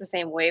Washington's the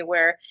same way,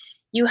 where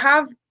you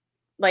have,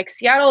 like,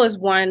 Seattle is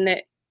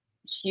one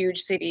huge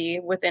city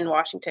within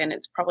Washington.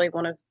 It's probably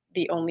one of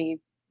the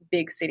only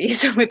big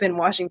cities within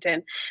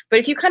Washington. But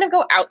if you kind of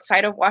go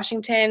outside of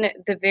Washington,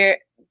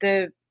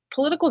 the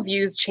political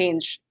views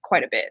change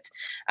quite a bit.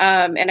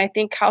 And I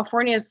think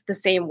California is the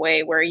same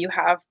way, where you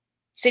have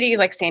cities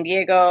like San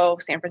Diego,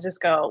 San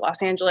Francisco,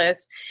 Los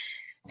Angeles,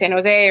 San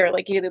Jose, or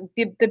like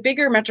the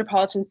bigger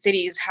metropolitan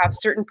cities have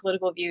certain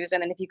political views.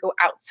 And then if you go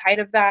outside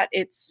of that,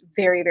 it's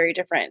very, very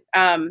different.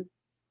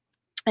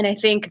 And I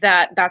think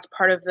that that's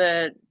part of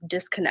the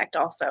disconnect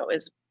also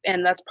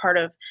and that's part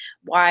of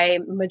why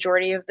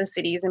majority of the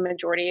cities and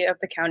majority of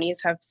the counties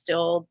have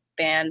still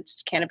banned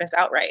cannabis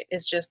outright,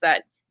 is just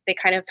that they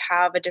kind of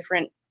have a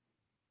different,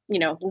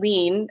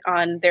 lean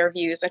on their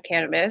views of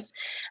cannabis.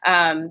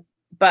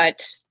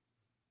 But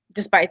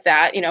despite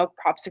that,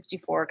 Prop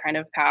 64 kind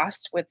of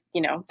passed with,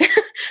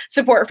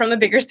 support from the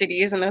bigger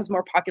cities and those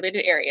more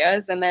populated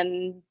areas. And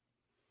then,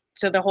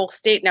 so the whole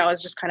state now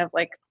is just kind of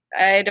like,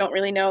 I don't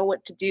really know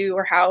what to do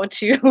or how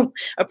to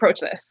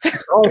approach this.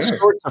 All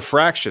sorts of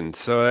fractions.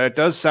 So it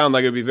does sound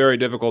like it'd be very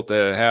difficult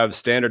to have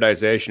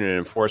standardization and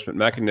enforcement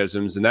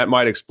mechanisms. And that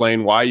might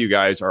explain why you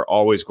guys are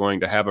always going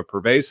to have a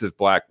pervasive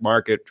black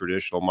market,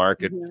 traditional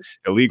market,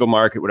 illegal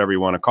market, whatever you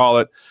want to call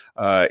it,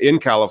 in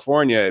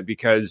California,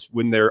 because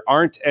when there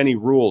aren't any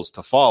rules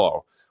to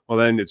follow, well,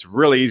 then it's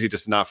really easy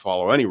just to not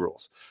follow any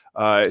rules.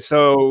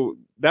 So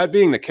that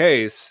being the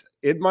case,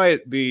 it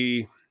might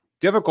be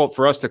difficult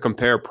for us to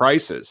compare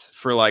prices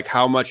for like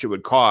how much it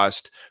would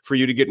cost for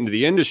you to get into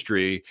the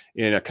industry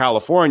in a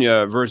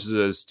California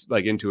versus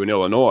like into an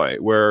Illinois,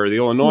 where the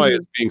Illinois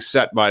is being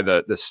set by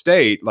the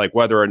state, like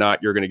whether or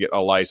not you're going to get a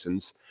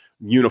license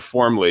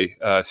uniformly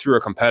through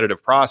a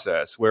competitive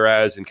process.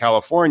 Whereas in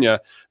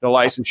California, the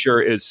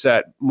licensure is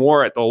set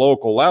more at the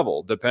local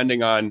level,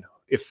 depending on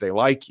if they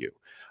like you.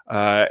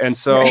 And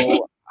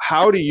so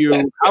how would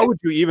you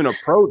even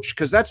approach?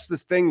 Because that's the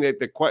thing that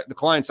the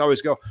clients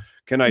always go,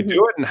 can I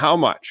do it and how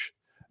much?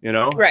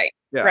 Right.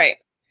 Yeah. Right.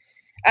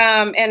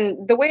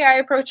 And the way I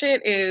approach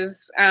it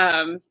is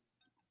I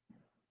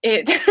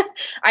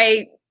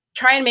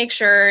try and make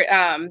sure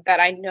that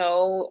I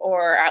know,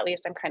 or at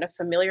least I'm kind of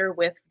familiar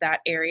with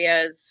that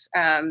area's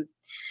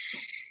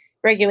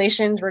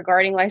regulations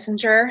regarding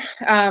licensure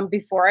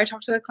before I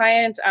talk to the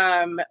client,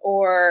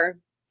 or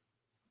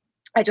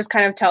I just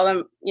kind of tell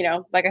them,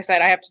 like I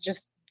said, I have to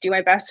just do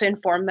my best to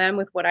inform them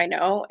with what I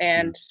know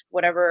and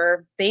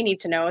whatever they need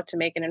to know to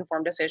make an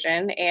informed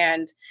decision.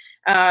 And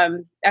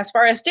as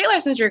far as state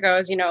licensure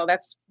goes,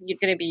 that's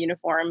going to be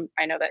uniform.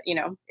 I know that,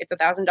 it's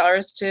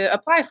 $1,000 to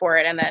apply for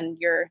it. And then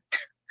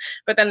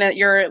but then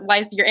your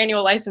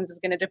annual license is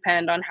going to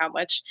depend on how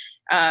much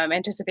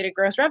anticipated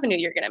gross revenue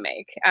you're going to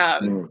make.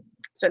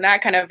 So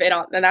that kind of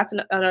and that's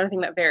another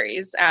thing that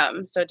varies.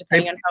 So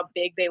depending on how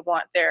big they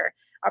want their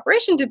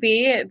operation to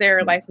be,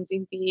 their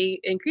licensing fee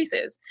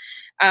increases.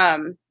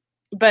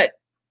 But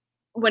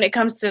when it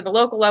comes to the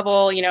local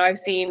level, I've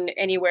seen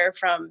anywhere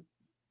from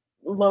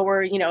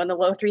lower, in the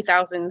low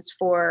 3,000s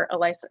for a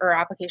license or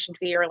application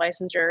fee or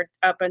licensure,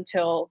 up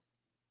until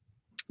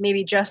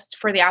maybe just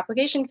for the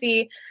application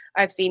fee,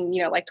 I've seen,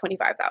 like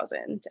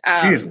 25,000.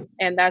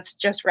 And that's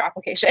just for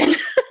application.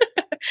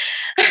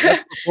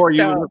 That's before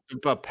you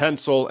lift up a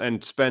pencil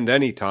and spend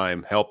any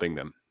time helping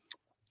them.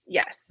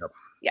 Yes. Yep.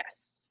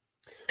 Yes.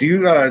 Do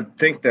you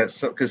think that,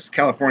 because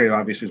California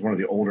obviously is one of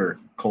the older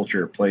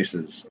culture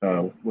places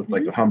with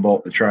like the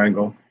Humboldt, the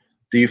Triangle,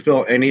 do you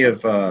feel any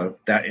of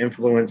that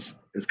influence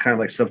is kind of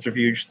like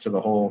subterfuge to the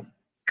whole?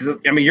 Because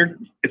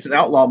it's an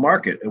outlaw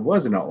market. It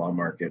was an outlaw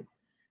market,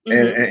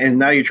 and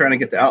now you're trying to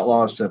get the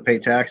outlaws to pay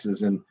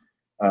taxes and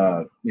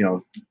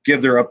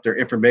give their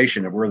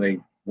information of where they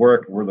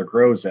work, where their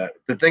grows at,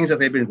 the things that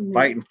they've been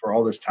fighting for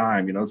all this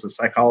time. It's a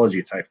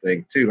psychology type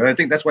thing too, and I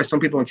think that's why some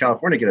people in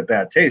California get a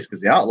bad taste,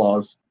 because the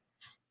outlaws,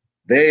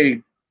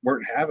 they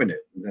weren't having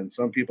it, and then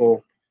some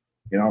people,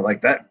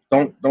 like that,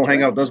 don't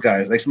hang out with those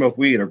guys. They smoke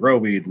weed or grow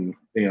weed, and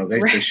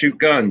they shoot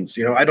guns.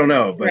 I don't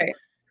know, but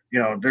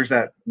there's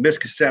that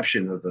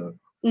misconception of the.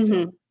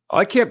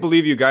 I can't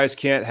believe you guys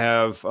can't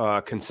have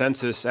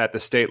consensus at the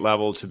state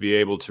level to be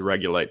able to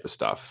regulate the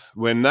stuff,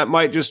 when that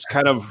might just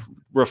kind of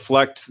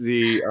reflect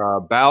the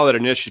ballot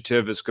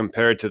initiative as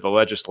compared to the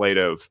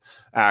legislative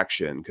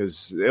action.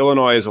 Because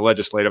Illinois is a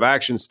legislative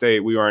action state.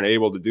 We aren't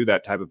able to do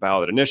that type of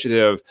ballot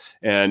initiative.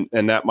 And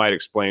that might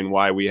explain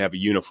why we have a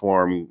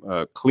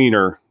uniform,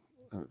 cleaner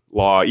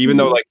law, even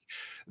though like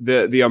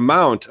the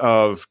amount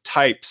of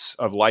types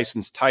of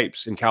license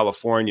types in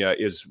California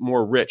is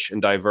more rich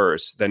and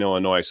diverse than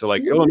Illinois. So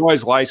like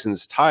Illinois'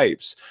 license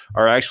types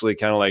are actually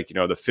kind of like,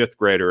 the fifth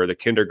grader or the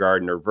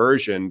kindergartner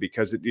version,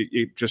 because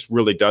it just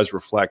really does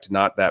reflect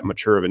not that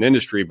mature of an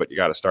industry, but you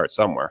got to start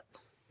somewhere.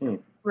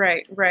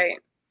 Right.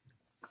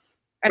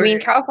 I mean,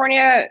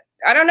 California,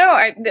 I don't know.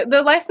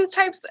 The license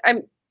types,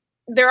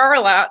 there are a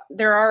lot.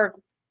 There are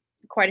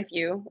quite a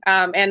few.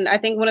 And I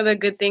think one of the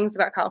good things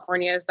about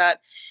California is that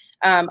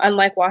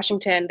unlike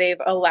Washington,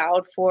 they've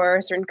allowed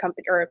for certain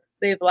company, or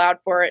they've allowed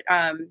for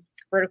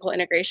vertical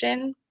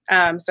integration.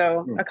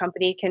 So a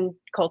company can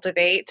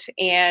cultivate,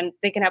 and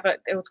they can have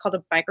what's called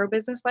a micro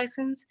business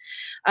license,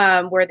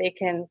 where they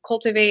can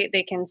cultivate,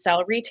 they can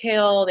sell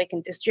retail, they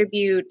can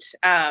distribute.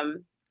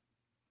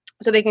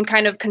 So they can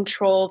kind of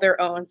control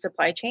their own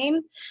supply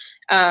chain.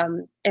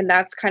 And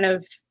that's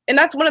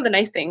one of the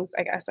nice things,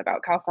 I guess,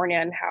 about California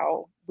and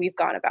how we've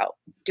gone about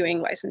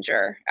doing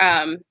licensure.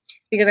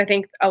 Because I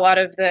think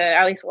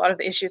at least a lot of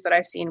the issues that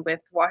I've seen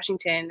with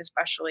Washington,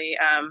 especially,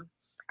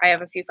 I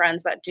have a few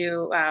friends that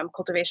do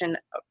cultivation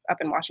up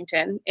in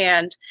Washington,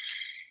 and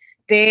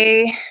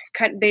they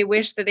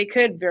wish that they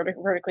could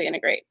vertically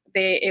integrate.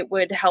 It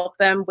would help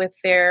them with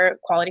their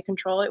quality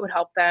control. It would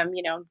help them,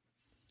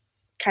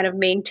 kind of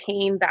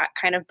maintain that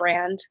kind of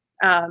brand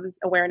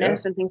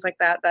awareness and things like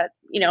that that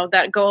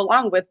go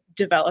along with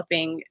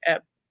developing a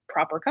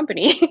proper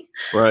company.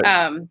 Right.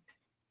 I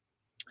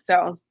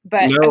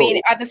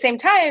mean, at the same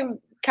time,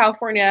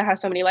 California has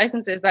so many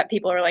licenses that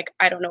people are like,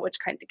 I don't know which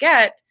kind to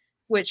get,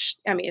 which,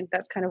 I mean,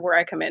 that's kind of where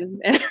I come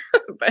in.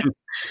 But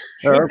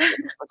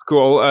that's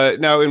cool.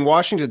 Now in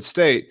Washington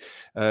State,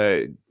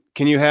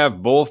 can you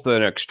have both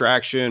an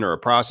extraction or a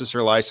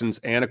processor license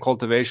and a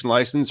cultivation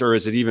license, or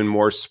is it even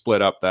more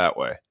split up that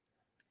way?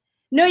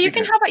 No, you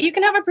can have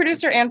a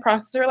producer and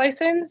processor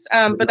license,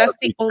 but that's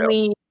the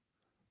only.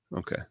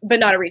 Okay. But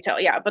not a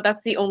retail, yeah. But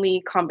that's the only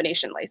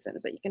combination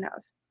license that you can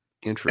have.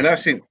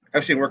 Interesting. And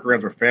I've seen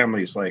workarounds where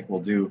families like will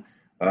do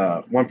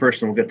one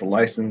person will get the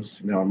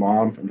license,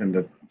 mom, and then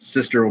the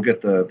sister will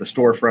get the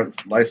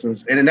storefront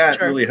license, and then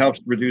that really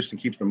helps reduce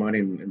and keeps the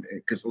money,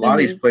 because a lot of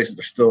these places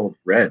are still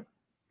red,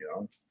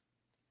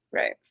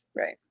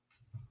 Right.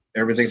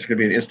 Everything's gonna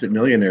be an instant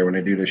millionaire when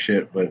they do this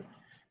shit, but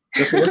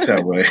it doesn't work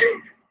that way.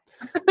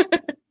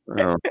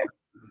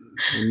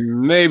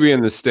 Maybe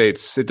in the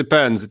States, it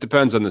depends. It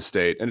depends on the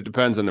state, and it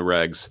depends on the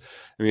regs.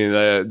 I mean,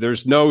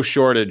 there's no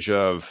shortage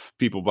of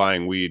people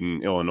buying weed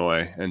in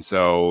Illinois, and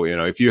so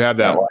if you have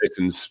that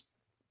license,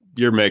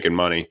 you're making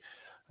money.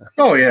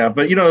 Oh yeah,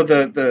 but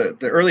the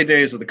early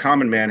days of the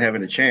common man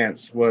having a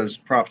chance was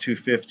Prop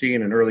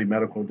 215 and early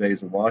medical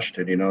days of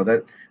Washington.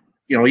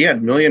 You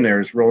had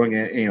millionaires rolling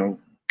in,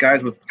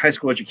 guys with high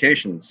school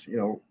educations,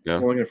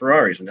 rolling in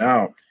Ferraris, and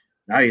now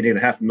Now you need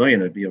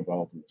 $500,000 to be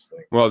involved in this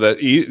thing. Well, at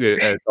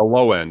the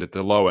low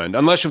end,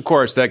 unless of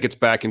course that gets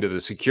back into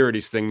the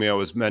securities thing Mio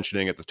was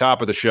mentioning at the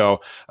top of the show,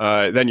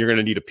 then you're going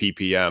to need a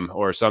PPM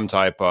or some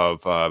type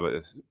of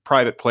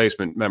private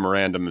placement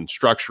memorandum and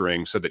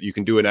structuring so that you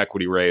can do an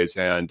equity raise,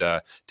 and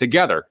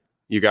together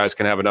you guys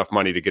can have enough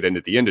money to get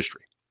into the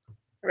industry.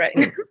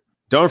 Right.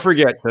 Don't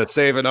forget to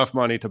save enough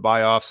money to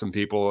buy off some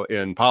people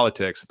in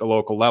politics at the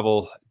local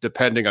level,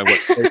 depending on what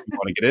state you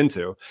want to get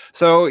into.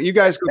 So you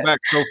guys go back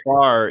so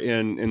far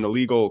in the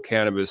legal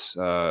cannabis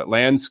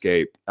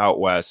landscape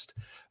out west.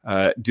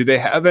 Do they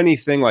have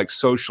anything like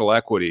social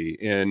equity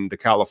in the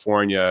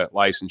California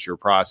licensure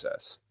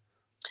process?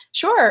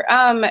 Sure.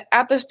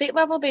 At the state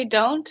level, they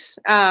don't.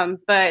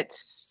 But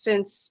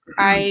since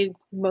I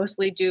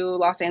mostly do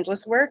Los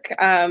Angeles work,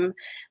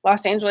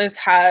 Los Angeles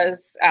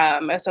has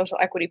a social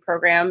equity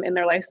program in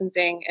their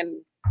licensing, and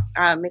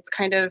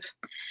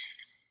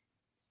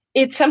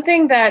it's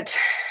something that,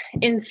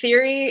 in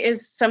theory,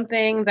 is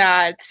something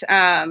that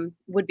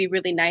would be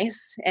really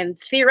nice, and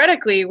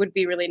theoretically would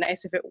be really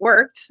nice if it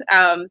worked.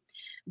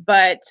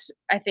 But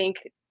I think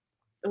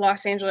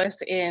Los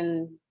Angeles,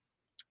 in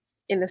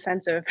the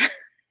sense of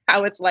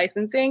how it's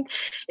licensing,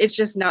 it's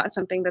just not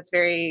something that's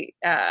very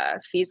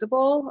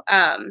feasible.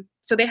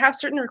 So they have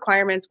certain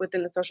requirements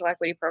within the social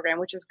equity program,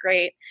 which is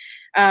great.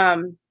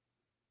 That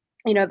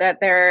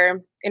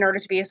in order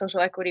to be a social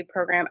equity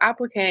program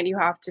applicant, you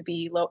have to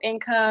be low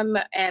income,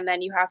 and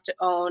then you have to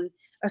own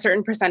a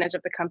certain percentage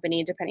of the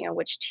company, depending on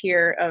which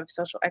tier of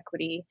social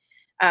equity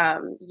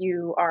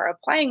you are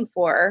applying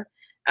for.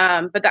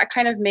 But that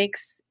kind of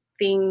makes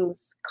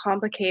things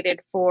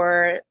complicated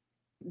for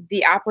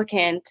the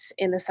applicant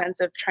in the sense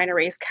of trying to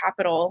raise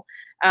capital,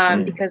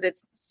 because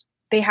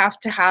they have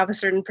to have a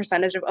certain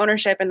percentage of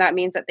ownership, and that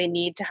means that they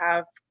need to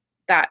have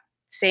that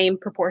same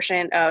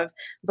proportion of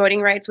voting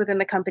rights within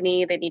the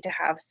company. They need to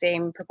have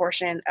same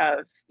proportion of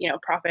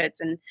profits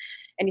and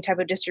any type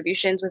of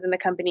distributions within the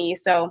company.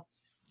 So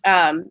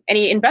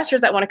any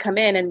investors that want to come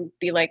in and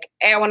be like,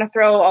 hey, I want to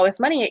throw all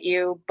this money at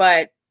you,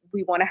 but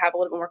we want to have a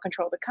little bit more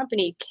control of the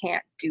company,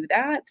 can't do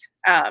that.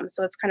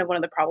 So that's kind of one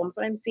of the problems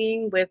that I'm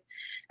seeing with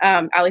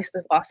at least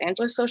the Los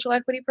Angeles social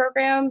equity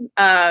program.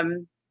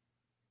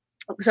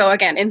 So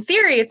again, in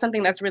theory, it's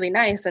something that's really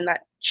nice and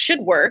that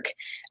should work,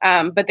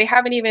 but they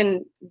haven't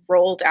even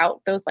rolled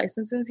out those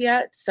licenses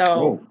yet.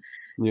 So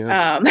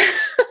Well,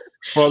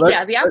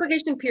 the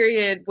application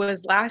period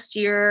was last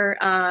year,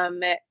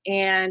 and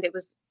it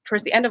was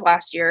towards the end of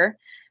last year.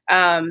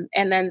 And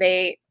then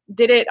they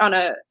did it on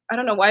I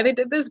don't know why they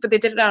did this, but they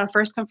did it on a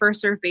first come first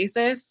serve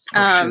basis.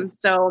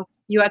 So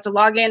you had to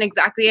log in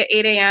exactly at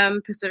 8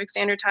 a.m. Pacific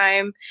Standard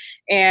Time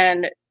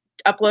and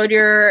upload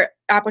your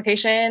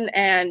application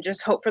and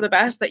just hope for the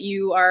best that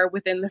you are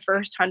within the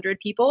first 100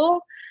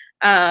 people.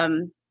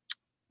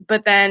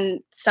 But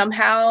then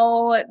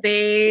somehow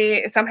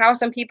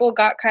some people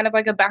got kind of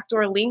like a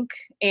backdoor link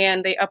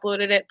and they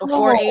uploaded it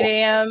before 8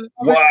 a.m.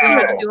 Wow. They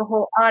had to do a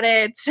whole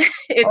audit. Oh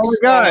my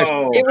gosh.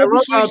 It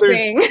was a huge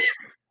thing.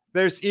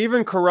 There's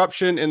even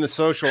corruption in the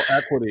social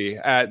equity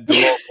at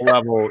the local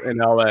level in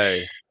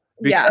LA.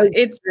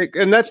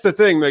 And that's the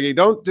thing, Maggie.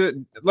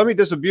 Let me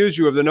disabuse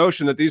you of the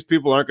notion that these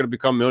people aren't going to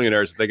become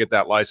millionaires if they get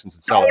that license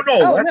and sell it.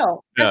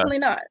 No, definitely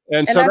not.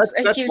 And so that's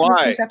a huge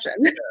misconception.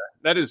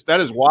 That is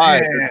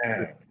why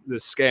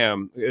this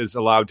scam is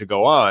allowed to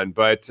go on.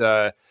 But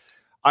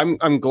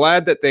I'm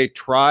glad that they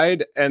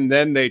tried and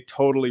then they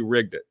totally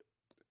rigged it.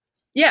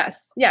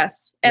 Yes.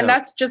 And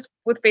that's just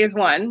with phase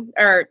one,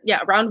 or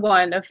round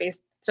one of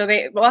phase. So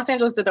Los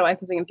Angeles did their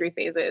licensing in 3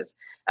 phases.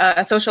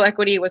 Social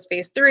equity was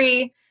phase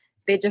 3.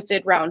 They just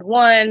did round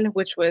 1,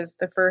 which was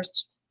the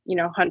first,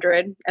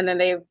 100. And then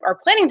they are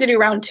planning to do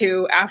round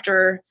 2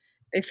 after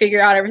they figure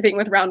out everything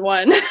with round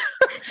 1.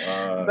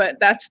 But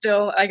that's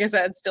still, like I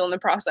said, still in the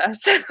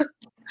process.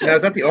 Now,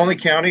 is that the only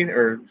county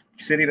or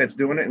city that's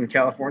doing it in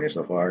California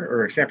so far,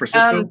 or San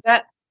Francisco?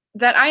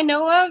 That I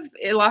know of,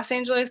 Los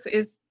Angeles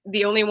is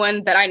the only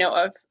one that I know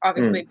of,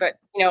 obviously. But,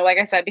 like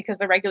I said, because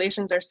the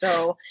regulations are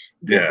so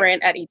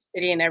different at each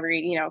city and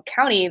every,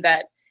 county,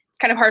 that it's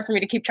kind of hard for me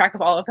to keep track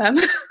of all of them.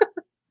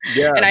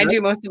 And I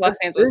do most of Los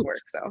Angeles work.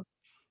 So,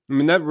 I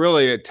mean, that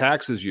really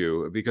taxes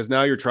you because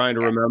now you're trying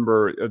to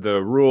remember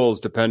the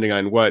rules depending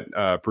on what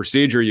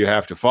procedure you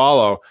have to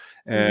follow.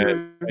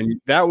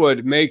 And that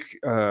would make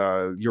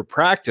your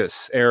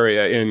practice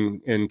area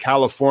in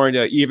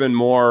California even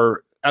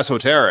more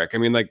esoteric. I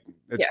mean, like,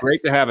 it's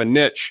great to have a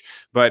niche,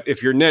 but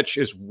if your niche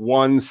is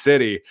one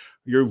city,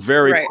 you're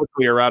very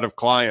quickly are out of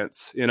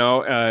clients, and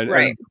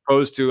as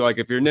opposed to like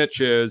if your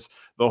niche is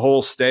the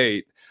whole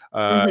state,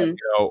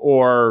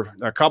 or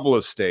a couple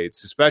of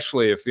states,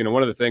 especially if,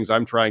 one of the things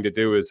I'm trying to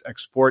do is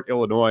export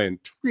Illinois and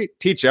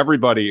teach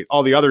everybody,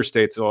 all the other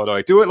states of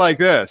Illinois, do it like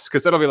this.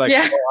 Cause that'll be like,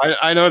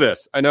 I know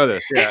this.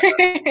 Yeah.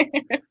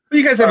 But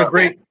you guys have a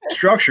great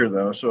structure,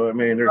 though. So, I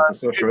mean, there's the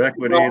social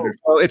equity.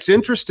 Well, it's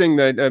interesting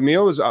that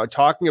Emil was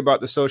talking about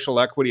the social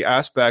equity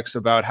aspects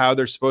about how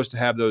they're supposed to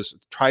have those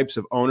types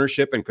of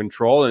ownership and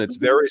control. And it's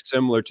very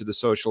similar to the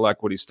social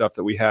equity stuff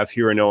that we have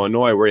here in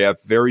Illinois, where you have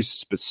very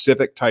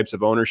specific types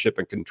of ownership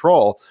and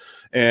control.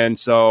 And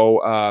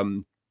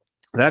so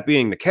that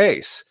being the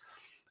case,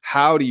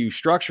 how do you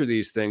structure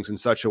these things in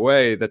such a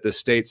way that the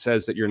state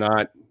says that you're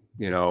not,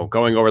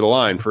 going over the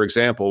line? For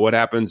example, what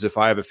happens if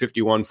I have a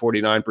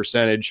 51-49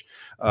 percentage,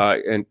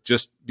 and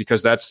just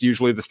because that's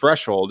usually the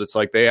threshold, it's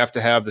like they have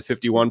to have the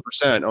 51%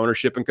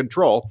 ownership and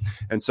control.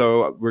 And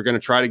so we're going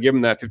to try to give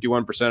them that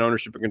 51%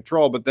 ownership and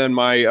control. But then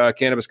my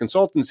cannabis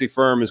consultancy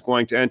firm is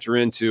going to enter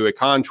into a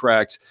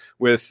contract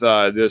with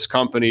this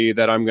company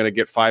that I'm going to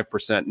get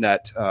 5%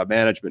 net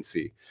management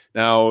fee.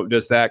 Now,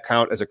 does that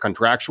count as a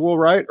contractual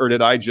right, or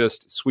did I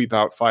just sweep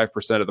out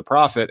 5% of the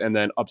profit and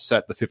then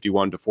upset the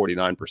 51 to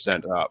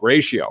 49%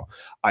 ratio?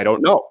 I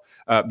don't know,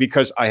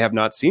 because I have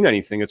not seen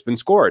anything that's been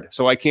scored,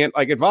 so I can't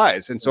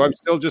advise. And so I'm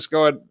still just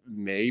going,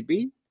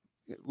 maybe.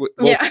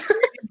 Yeah.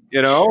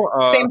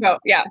 Same boat.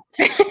 Yeah.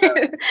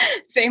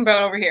 Same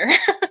boat over here.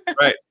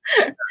 Right.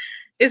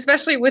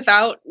 Especially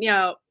without,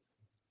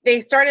 they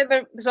started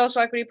the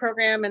social equity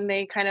program and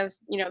they kind of,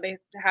 they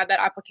had that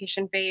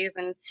application phase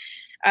and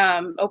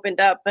opened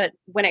up. But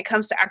when it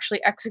comes to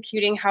actually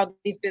executing how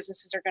these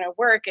businesses are going to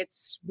work,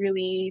 it's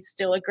really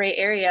still a gray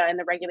area, and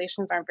the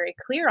regulations aren't very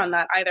clear on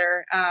that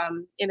either,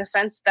 in the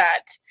sense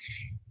that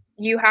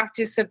you have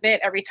to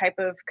submit every type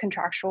of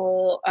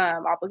contractual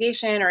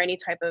obligation or any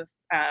type of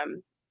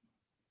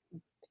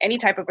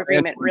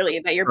agreement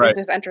really that your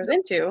business enters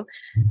into.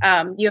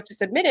 You have to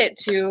submit it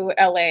to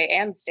LA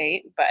and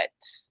state, but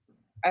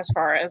as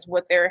far as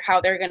how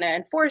they're going to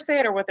enforce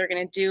it or what they're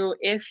going to do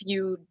if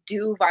you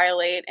do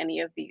violate any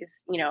of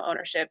these,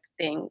 ownership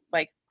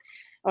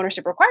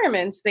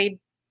requirements,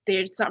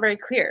 it's not very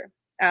clear.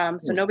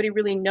 So nobody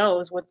really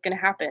knows what's going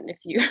to happen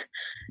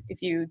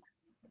if you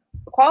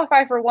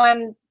qualify for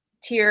one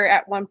tier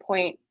at one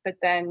point, but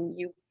then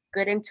you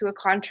get into a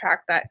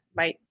contract that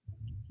might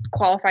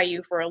qualify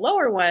you for a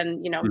lower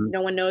one.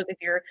 No one knows if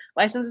your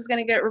license is going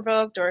to get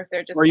revoked or if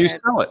they're just you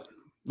sell it.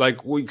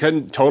 Like, we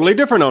can totally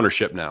different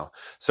ownership now.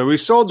 So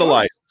we've sold the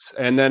license,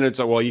 and then it's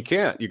you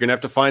can't. You're gonna have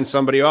to find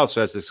somebody else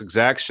who has this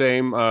exact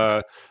same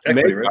makeup,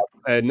 right?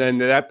 And then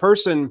that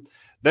person,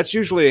 that's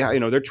usually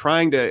they're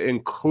trying to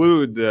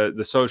include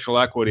the social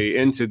equity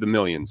into the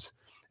millions.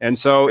 And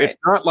so it's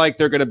not like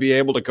they're going to be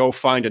able to go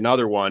find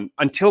another one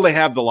until they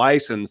have the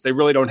license. They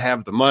really don't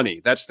have the money.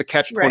 That's the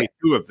catch-22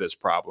 of this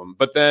problem.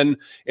 But then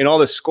in all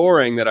the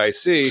scoring that I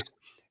see,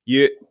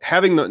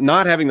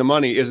 not having the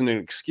money isn't an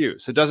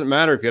excuse. It doesn't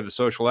matter if you have the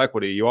social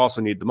equity; you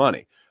also need the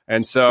money.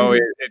 And so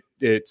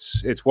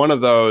it's one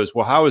of those.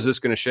 Well, how is this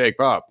going to shake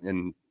up?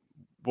 And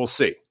we'll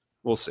see.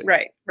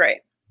 Right.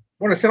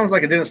 Well, it sounds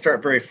like it didn't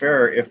start very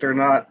fair if they're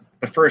not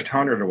the first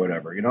 100 or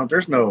whatever.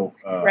 There's no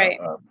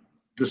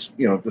this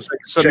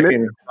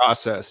submission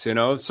process.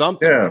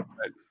 Something. Yeah.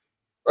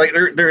 Like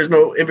there is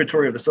no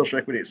inventory of the social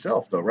equity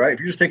itself, though, right? If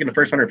you're just taking the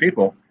first 100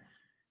 people,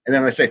 and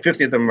then let's say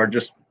 50 of them are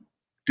just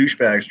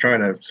douchebags trying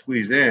to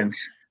squeeze in,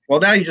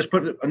 well, now you just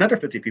put another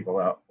 50 people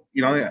out.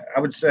 I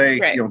would say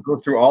go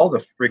through all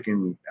the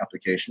freaking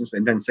applications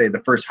and then say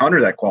the first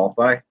 100 that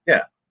qualify,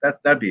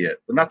 that'd be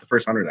it, but not the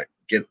first 100 that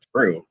get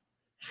through.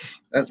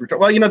 Well,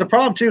 the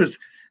problem too is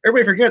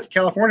everybody forgets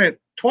California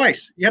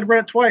twice. You had to run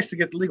it twice to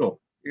get legal.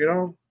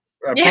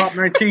 Prop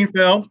 19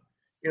 failed.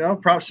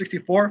 Prop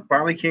 64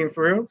 finally came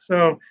through.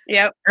 So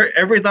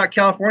everybody thought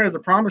California was a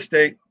promise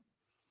state.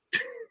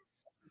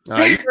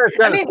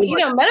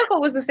 Medical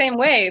was the same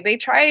way. They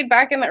tried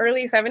back in the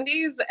early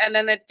 70s and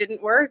then it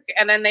didn't work.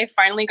 And then they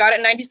finally got it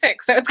in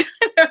 96. So it's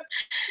kind of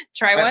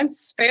try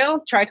once,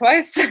 fail, try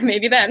twice,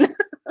 maybe then.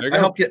 I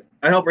help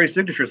raise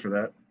signatures for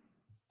that.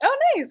 Oh,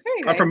 nice.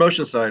 Very nice. On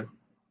promotion side.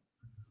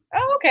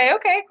 Oh, okay.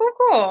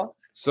 Cool.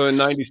 So in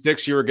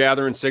 96, you were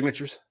gathering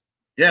signatures?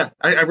 Yeah,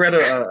 I read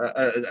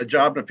a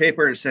job in a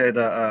paper. It said,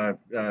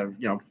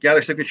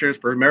 gather signatures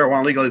for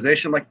marijuana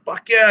legalization. I'm like,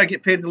 fuck yeah, I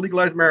get paid to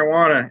legalize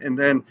marijuana. And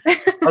then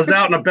I was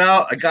out and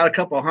about. I got a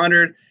couple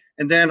hundred.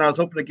 And then I was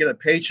hoping to get a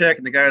paycheck.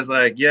 And the guy's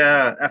like,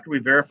 yeah, after we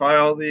verify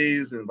all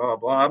these and blah,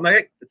 blah. I'm like,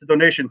 hey, it's a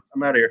donation.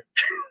 I'm out of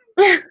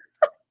here.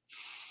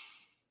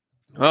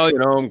 Well,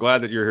 I'm glad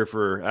that you're here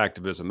for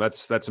activism.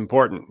 That's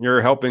important. You're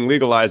helping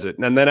legalize it.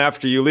 And then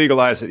after you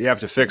legalize it, you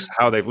have to fix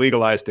how they've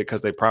legalized it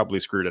because they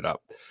probably screwed it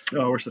up.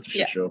 Oh, we're such a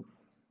shit show.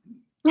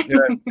 Yeah,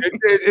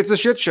 it's a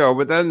shit show.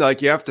 But then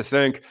you have to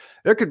think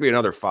there could be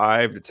another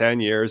 5 to 10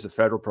 years of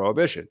federal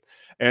prohibition.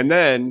 And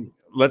then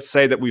let's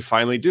say that we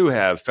finally do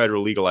have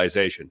federal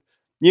legalization.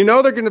 They're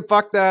going to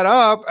fuck that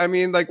up. I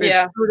mean, they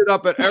screwed it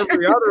up at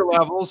every other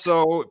level.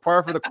 So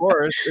par for the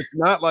course. It's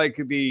not like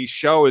the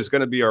show is going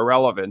to be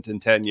irrelevant in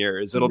 10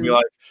 years. It'll be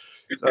like,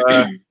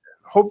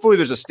 hopefully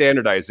there's a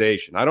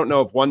standardization. I don't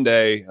know if one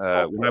day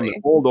when I'm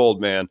an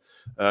old man,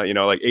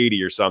 like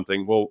 80 or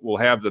something, we'll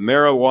have the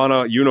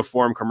marijuana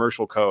uniform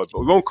commercial code,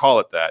 but we won't call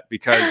it that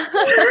because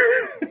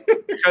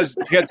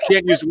you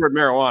can't use the word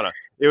marijuana.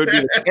 It would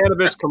be the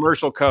Cannabis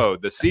Commercial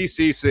Code, the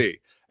CCC.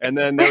 And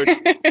then here's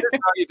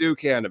how you do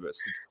cannabis.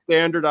 It's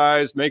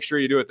standardized. Make sure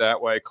you do it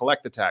that way.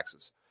 Collect the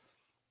taxes.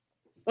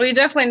 Well, you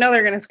definitely know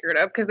they're going to screw it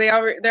up because they're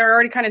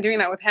already kind of doing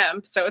that with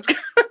hemp. So it's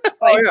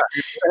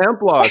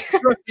Hemp laws,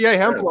 USDA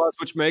hemp laws,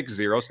 which make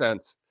 0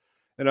 cents.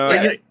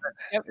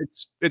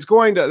 It's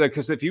going to,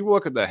 because if you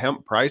look at the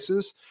hemp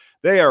prices,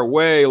 they are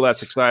way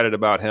less excited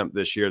about hemp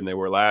this year than they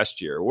were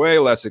last year. Way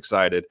less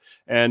excited,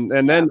 and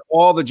then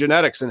all the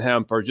genetics in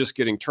hemp are just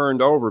getting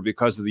turned over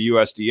because of the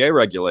USDA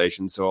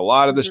regulations. So a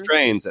lot of the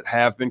strains that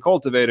have been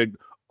cultivated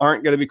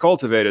aren't going to be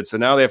cultivated. So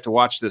now they have to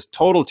watch this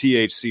total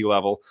THC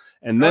level.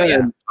 And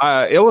then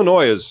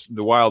Illinois is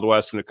the Wild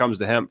West when it comes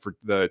to hemp for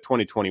the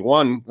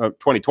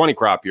 2020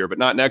 crop year, but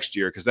not next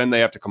year, because then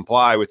they have to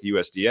comply with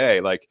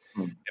USDA. Like,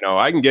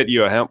 I can get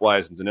you a hemp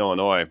license in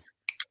Illinois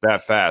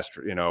that fast,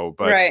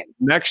 but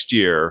next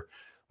year,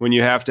 when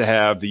you have to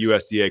have the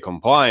USDA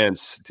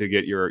compliance to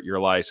get your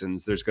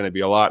license, there's going to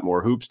be a lot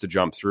more hoops to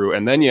jump through.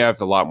 And then you have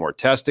a lot more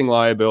testing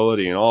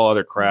liability and all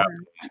other crap.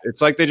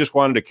 It's like they just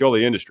wanted to kill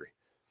the industry.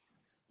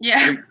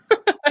 Yeah.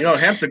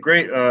 Hemp's a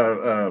great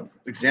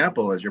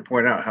example, as you're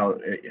pointing out, how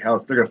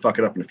they're going to fuck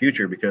it up in the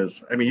future,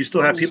 because, you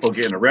still have people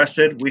getting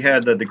arrested. We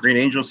had the Green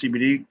Angel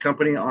CBD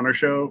company on our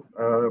show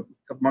a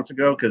couple months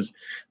ago because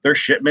their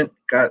shipment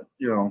got,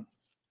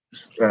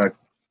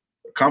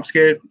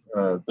 confiscated,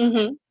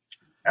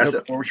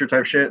 asset forfeiture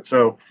type shit.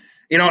 So,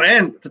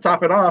 and to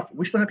top it off,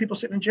 we still have people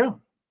sitting in jail.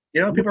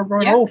 People are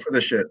going old for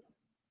this shit.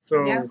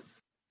 So,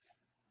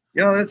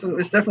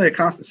 it's definitely a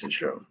constant shit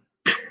show.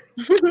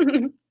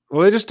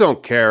 Well, they just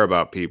don't care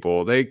about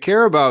people. They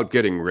care about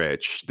getting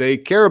rich. They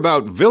care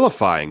about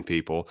vilifying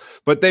people,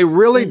 but they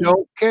really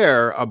don't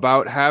care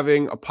about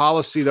having a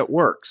policy that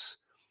works.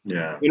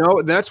 Yeah.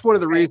 That's one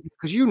of the reasons,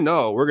 because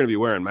we're going to be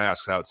wearing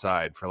masks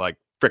outside for like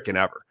frickin'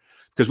 ever.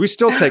 Because we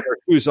still take our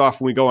shoes off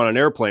when we go on an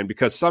airplane,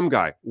 because some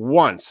guy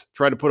once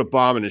tried to put a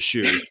bomb in his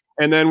shoe.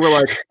 And then we're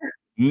like,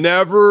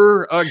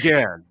 never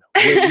again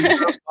will we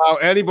allow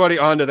anybody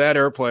onto that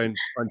airplane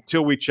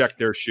until we check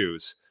their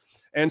shoes.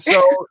 And so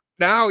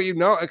now,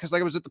 because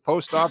I was at the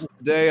post office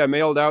today, I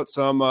mailed out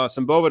some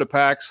Bovida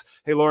packs.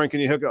 Hey, Lauren, can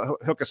you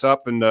hook us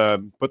up and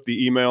put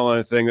the email on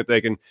a thing that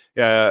they can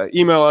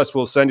email us?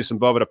 We'll send you some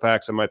Bovida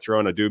packs. I might throw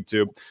in a doob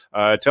tube.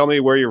 Tell me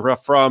where you're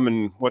from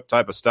and what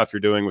type of stuff you're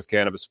doing with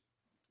cannabis.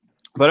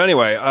 But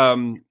anyway,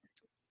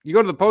 you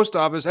go to the post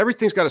office,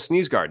 everything's got a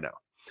sneeze guard now.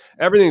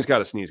 Everything's got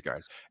a sneeze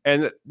guard.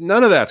 And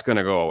none of that's going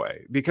to go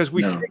away because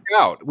we freak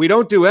out. We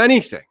don't do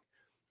anything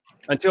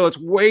until it's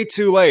way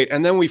too late.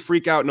 And then we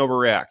freak out and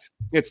overreact.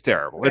 It's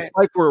terrible. Right. It's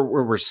like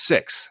we're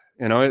 6,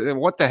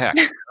 what the heck?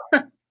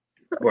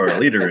 Or our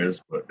leader is,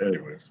 but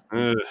anyways.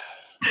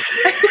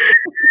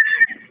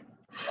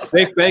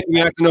 Safe Banking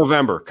Act in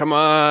November. Come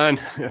on.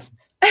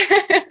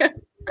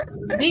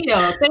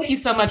 Neo, thank you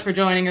so much for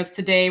joining us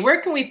today.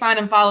 Where can we find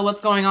and follow what's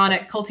going on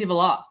at Cultiva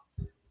Law?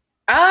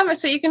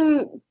 So you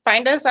can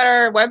find us at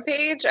our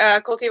webpage,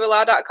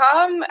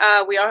 cultivalaw.com.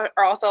 We are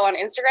also on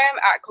Instagram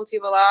at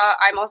Cultiva Law.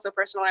 I'm also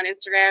personal on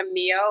Instagram,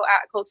 Mio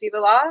at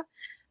Cultiva Law.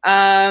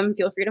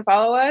 Feel free to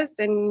follow us,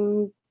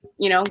 and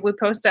we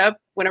post up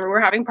whenever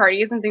we're having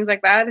parties and things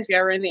like that. If you're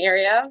ever in the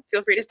area,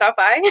 feel free to stop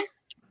by.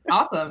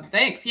 Awesome.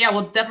 Thanks. Yeah,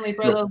 we'll definitely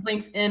throw those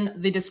links in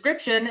the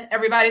description.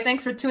 Everybody,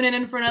 thanks for tuning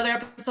in for another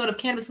episode of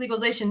Cannabis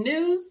Legalization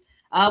News.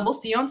 We'll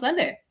see you on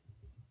Sunday.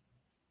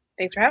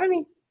 Thanks for having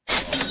me.